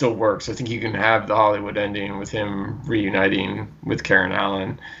it still works. I think you can have the Hollywood ending with him reuniting with Karen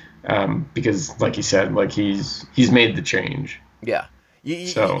Allen, because, like you said, like he's made the change. Yeah,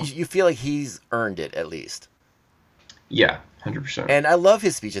 you feel like he's earned it at least. Yeah, 100%. And I love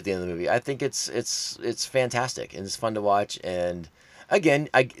his speech at the end of the movie. I think it's fantastic and it's fun to watch. And again,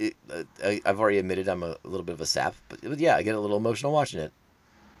 I've already admitted I'm a little bit of a sap, but yeah, I get a little emotional watching it.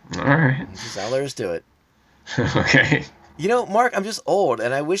 All right. That's all there is to it. Okay. Mark, I'm just old,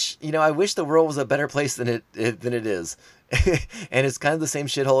 and I wish the world was a better place than it is. And it's kind of the same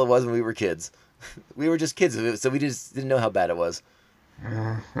shithole it was when we were kids. We were just kids, so we just didn't know how bad it was.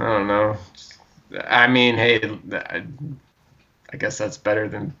 I don't know. I mean, hey, I guess that's better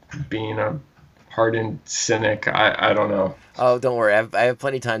than being a hardened cynic. I don't know. Oh, don't worry. I have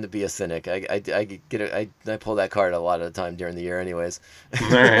plenty of time to be a cynic. I pull that card a lot of the time during the year, anyways. All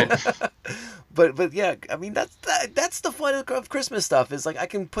right. But yeah, I mean that's the fun of Christmas stuff. Is like I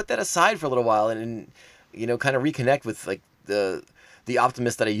can put that aside for a little while and kind of reconnect with like the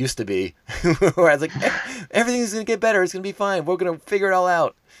optimist that I used to be, where I was like, everything's gonna get better. It's gonna be fine. We're gonna figure it all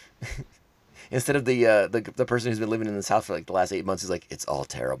out. Instead of the person who's been living in this house for like the last 8 months is like, it's all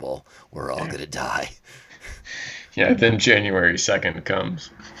terrible. We're all gonna die. Yeah. Then January 2nd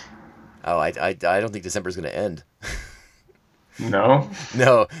comes. Oh, I don't think December's gonna end. No.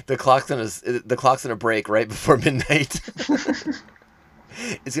 No, the clock's gonna break right before midnight.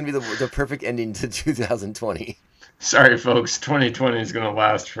 It's gonna be the perfect ending to 2020. Sorry, folks. 2020 is gonna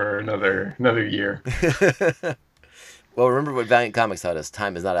last for another year. Well, remember what Valiant Comics taught us: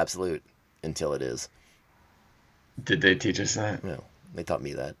 time is not absolute until it is. Did they teach us that? No, they taught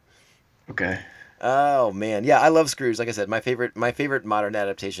me that. Okay. Oh man, yeah, I love Scrooge. Like I said, my favorite modern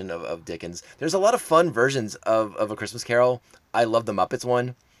adaptation of Dickens. There's a lot of fun versions of A Christmas Carol. I love the Muppets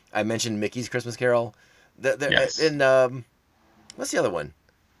one. I mentioned Mickey's Christmas Carol. Yes. And what's the other one?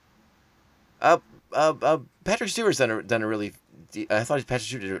 Patrick Stewart's done a really. I thought Patrick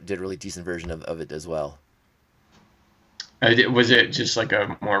Stewart did a really decent version of it as well. Was it just like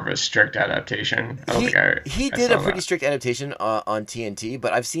a more of a strict adaptation? He did a pretty strict adaptation on TNT,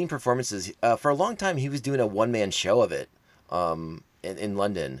 but I've seen performances. For a long time, he was doing a one-man show of it in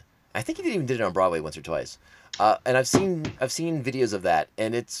London. I think he even did it on Broadway once or twice. And I've seen videos of that,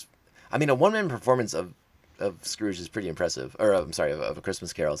 and a one-man performance of Scrooge is pretty impressive. Or I'm sorry, of A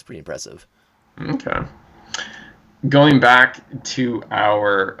Christmas Carol is pretty impressive. Okay. Going back to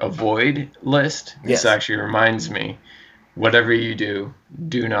our avoid list, this actually reminds me. Whatever you do,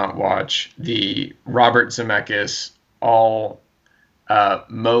 do not watch the Robert Zemeckis all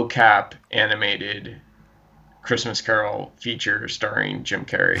mocap animated Christmas Carol feature starring Jim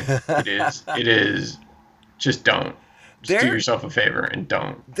Carrey. It is just don't. Just do yourself a favor and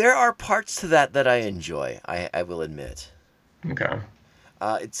don't. There are parts to that I enjoy. I will admit. Okay.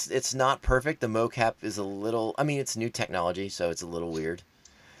 It's not perfect. The mocap is a little. I mean, it's new technology, so it's a little weird.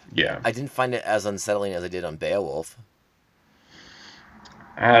 Yeah. I didn't find it as unsettling as I did on Beowulf.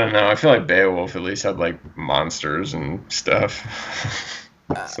 I don't know. I feel like Beowulf at least had like monsters and stuff.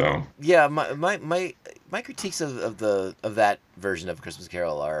 So Yeah, my critiques of that version of Christmas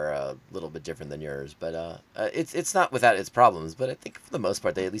Carol are a little bit different than yours, but it's not without its problems. But I think for the most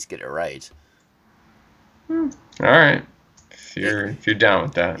part they at least get it right. all right, if you're down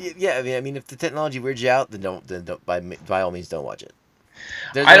with that. Yeah, I mean, if the technology weirds you out, then don't by all means don't watch it.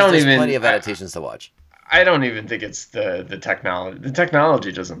 There's plenty of adaptations to watch. I don't even think it's the technology. The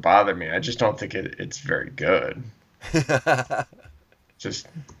technology doesn't bother me. I just don't think it's very good. Just,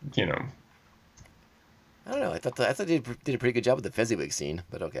 I don't know. I thought they did a pretty good job with the Fezziwig scene,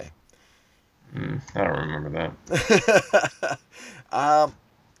 but okay. I don't remember that.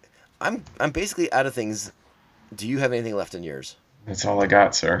 I'm basically out of things. Do you have anything left in yours? That's all I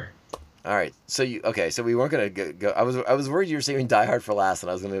got, sir. All right. So we weren't gonna go. I was worried you were saving Die Hard for last, and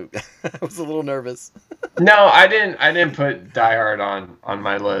I was I was a little nervous. No, I didn't put Die Hard on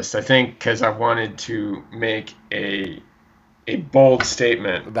my list. I think because I wanted to make a bold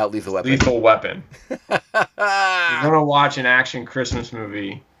statement About Lethal Weapon. Lethal Weapon. You're gonna watch an action Christmas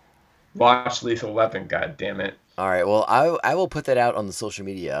movie. Watch Lethal Weapon. God damn it. All right. Well, I will put that out on the social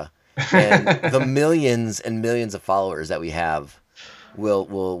media, and the millions and millions of followers that we have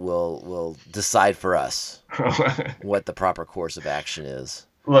will decide for us what the proper course of action is.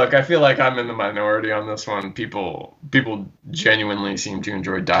 Look, I feel like I'm in the minority on this one. People genuinely seem to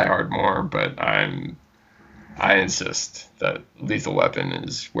enjoy Die Hard more, but I insist that Lethal Weapon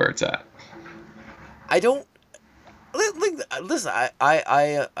is where it's at. I don't. Listen,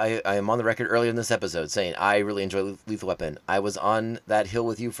 I am on the record earlier in this episode saying I really enjoy Lethal Weapon. I was on that hill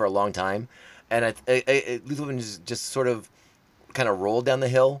with you for a long time, and Lethal Weapon just sort of kind of rolled down the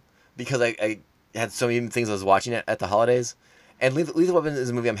hill because I had so many things I was watching at the holidays. And Lethal Weapon is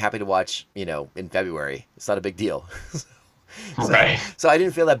a movie I'm happy to watch, in February. It's not a big deal. Right. So I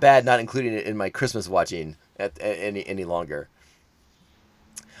didn't feel that bad not including it in my Christmas watching any longer.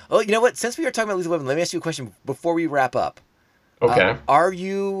 Oh, you know what? Since we are talking about Lethal Weapon, let me ask you a question before we wrap up. Okay. Are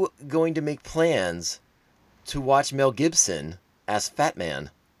you going to make plans to watch Mel Gibson as Fat Man?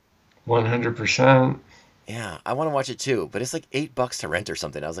 100%. Yeah, I want to watch it too, but it's like $8 to rent or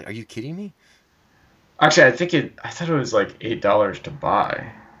something. I was like, are you kidding me? Actually, I thought it was like $8 to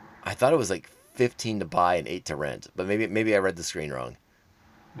buy. I thought it was like $15 to buy and $8 to rent, but maybe I read the screen wrong.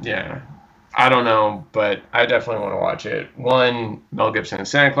 Yeah. I don't know, but I definitely want to watch it. One, Mel Gibson as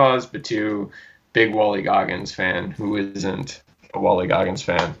Santa Claus, but two, big Wally Goggins fan. Who isn't a Wally Goggins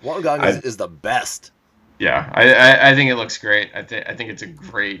fan? Wally Goggins is the best. Yeah, I think it looks great. I think it's a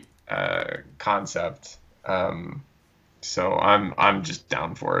great concept. So I'm just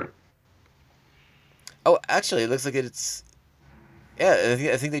down for it. Oh, actually, it looks like it's. Yeah,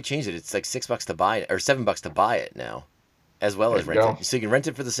 I think they changed it. It's like $6 to buy it, or $7 to buy it now, as well as rent it. So you can rent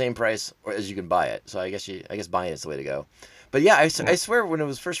it for the same price as you can buy it. So I guess buying it's the way to go. But yeah, I swear when it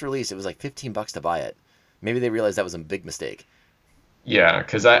was first released, it was like $15 to buy it. Maybe they realized that was a big mistake. Yeah,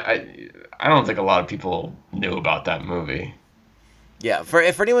 because I don't think a lot of people knew about that movie. Yeah, for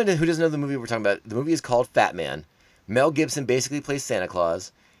anyone who doesn't know the movie we're talking about, the movie is called Fat Man. Mel Gibson basically plays Santa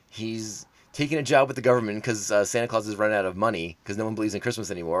Claus. He's taking a job with the government because Santa Claus has run out of money because no one believes in Christmas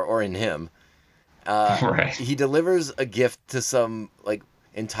anymore or in him. Right. He delivers a gift to some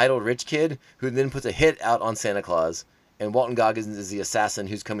entitled rich kid who then puts a hit out on Santa Claus, and Walton Goggins is the assassin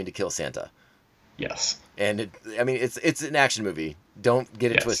who's coming to kill Santa. Yes. And it's an action movie. Don't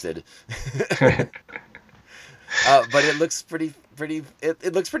get it twisted. But it looks pretty.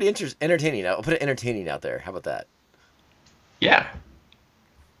 It looks pretty entertaining. I'll put it entertaining out there. How about that? Yeah.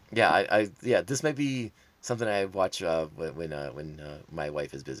 Yeah, this might be something I watch when my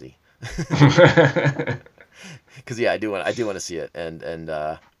wife is busy. Because I do want to see it, and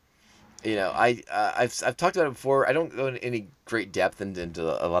I've talked about it before. I don't go into any great depth into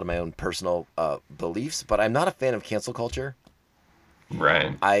a lot of my own personal beliefs, but I'm not a fan of cancel culture.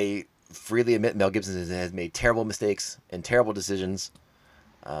 Right. I freely admit Mel Gibson has made terrible mistakes and terrible decisions.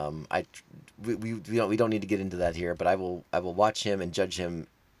 We don't need to get into that here, but I will watch him and judge him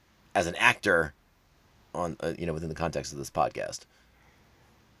as an actor on within the context of this podcast.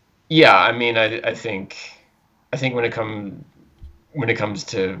 Yeah, I mean, I think when it comes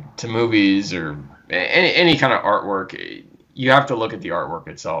to movies or any kind of artwork, you have to look at the artwork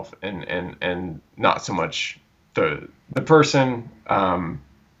itself and not so much the person.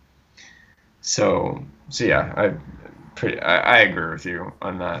 So yeah, I agree with you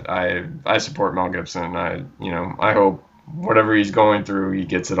on that. I support Mel Gibson. I hope whatever he's going through, he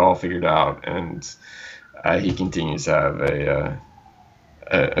gets it all figured out, and he continues to have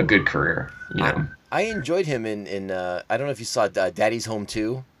a good career. I enjoyed him in I don't know if you saw Daddy's Home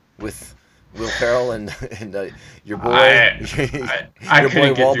 2 with Will Ferrell and your boy. I your couldn't boy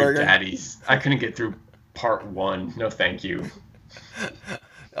get through Wahlberger. Daddies. I couldn't get through part 1. No, thank you.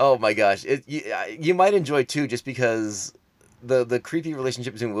 Oh my gosh, you might enjoy 2 just because the creepy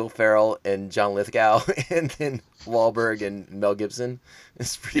relationship between Will Ferrell and John Lithgow, and then Wahlberg and Mel Gibson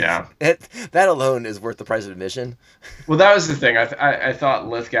is pretty. Yeah. That alone is worth the price of admission. Well, that was the thing. I thought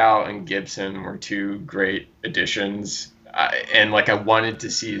Lithgow and Gibson were 2 great additions, and like I wanted to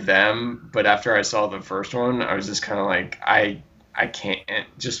see them, but after I saw the first one, I was just kind of like, I can't.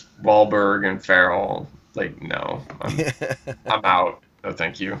 Just Wahlberg and Ferrell, like, no, I'm out. No,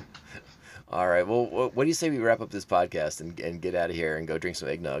 thank you. All right. Well, what do you say we wrap up this podcast and get out of here and go drink some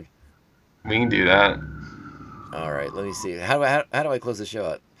eggnog? We can do that. All right. Let me see. How do I close the show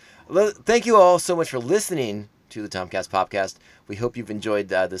out? Thank you all so much for listening to the Tomcast Podcast. We hope you've enjoyed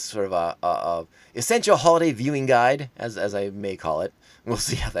this sort of essential holiday viewing guide, as I may call it. We'll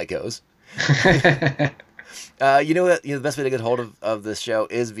see how that goes. The best way to get hold of this show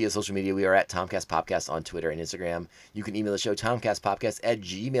is via social media. We are at Tomcast Podcast on Twitter and Instagram. You can email the show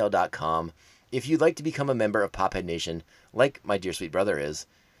tomcastpodcast@gmail.com. If you'd like to become a member of Pophead Nation, like my dear sweet brother is,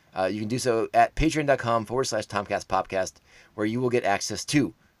 you can do so at patreon.com/Tomcast Podcast, where you will get access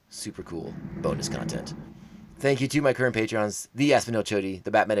to super cool bonus content. Thank you to my current Patreons, the Aspinall Chody,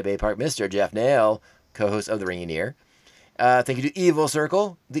 the Batman at Bay Park, Mr. Jeff Nail, co-host of The Ringing Ear. Thank you to Evil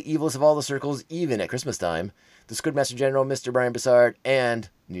Circle, the evilest of all the circles, even at Christmas time. The Squidmaster General, Mr. Brian Bassard, and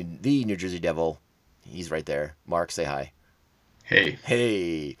the New Jersey Devil. He's right there. Mark, say hi.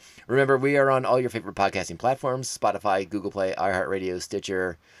 Hey. Remember, we are on all your favorite podcasting platforms: Spotify, Google Play, iHeartRadio,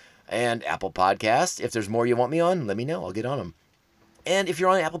 Stitcher, and Apple Podcast. If there's more you want me on, let me know. I'll get on them. And if you're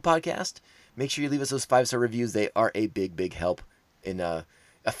on Apple Podcast, make sure you leave us those 5-star reviews. They are a big, big help in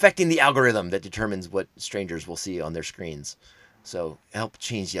affecting the algorithm that determines what strangers will see on their screens. So help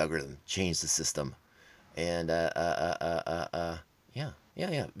change the algorithm, change the system. And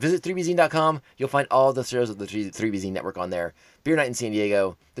yeah. Visit 3bzine.com. You'll find all the shows of the 3BZ network on there. Beer Night in San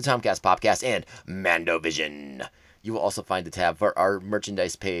Diego, the Tomcast Podcast, and Mandovision. You will also find the tab for our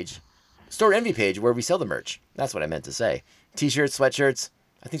merchandise page, Store Envy page, where we sell the merch. That's what I meant to say. T-shirts, sweatshirts,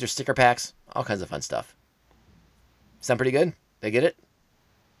 I think there's sticker packs, all kinds of fun stuff. Sound pretty good? They get it?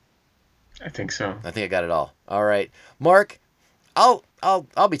 I think so. I think I got it all. All right, Mark, I'll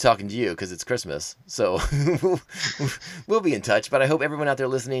be talking to you because it's Christmas, so we'll be in touch. But I hope everyone out there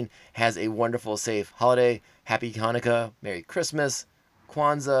listening has a wonderful, safe holiday. Happy Hanukkah, Merry Christmas,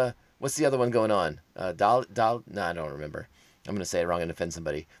 Kwanzaa. What's the other one going on? No, I don't remember. I'm gonna say it wrong and offend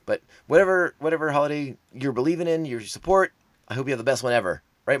somebody. But whatever holiday you're believing in, your support, I hope you have the best one ever.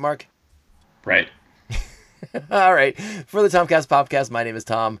 Right, Mark? Right. All right. For the Tomcast Podcast, my name is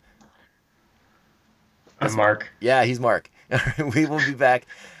Tom. I'm Mark. Yeah, he's Mark. We will be back.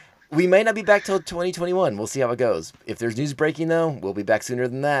 We might not be back till 2021. We'll see how it goes. If there's news breaking, though, we'll be back sooner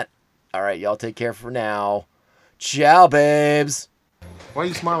than that. All right, y'all take care for now. Ciao, babes. Why are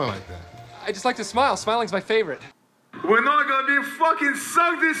you smiling like that? I just like to smile. Smiling's my favorite. We're not gonna be fucking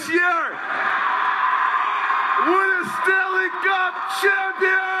sucked this year! We're the Stanley Cup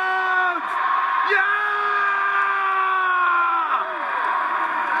champions!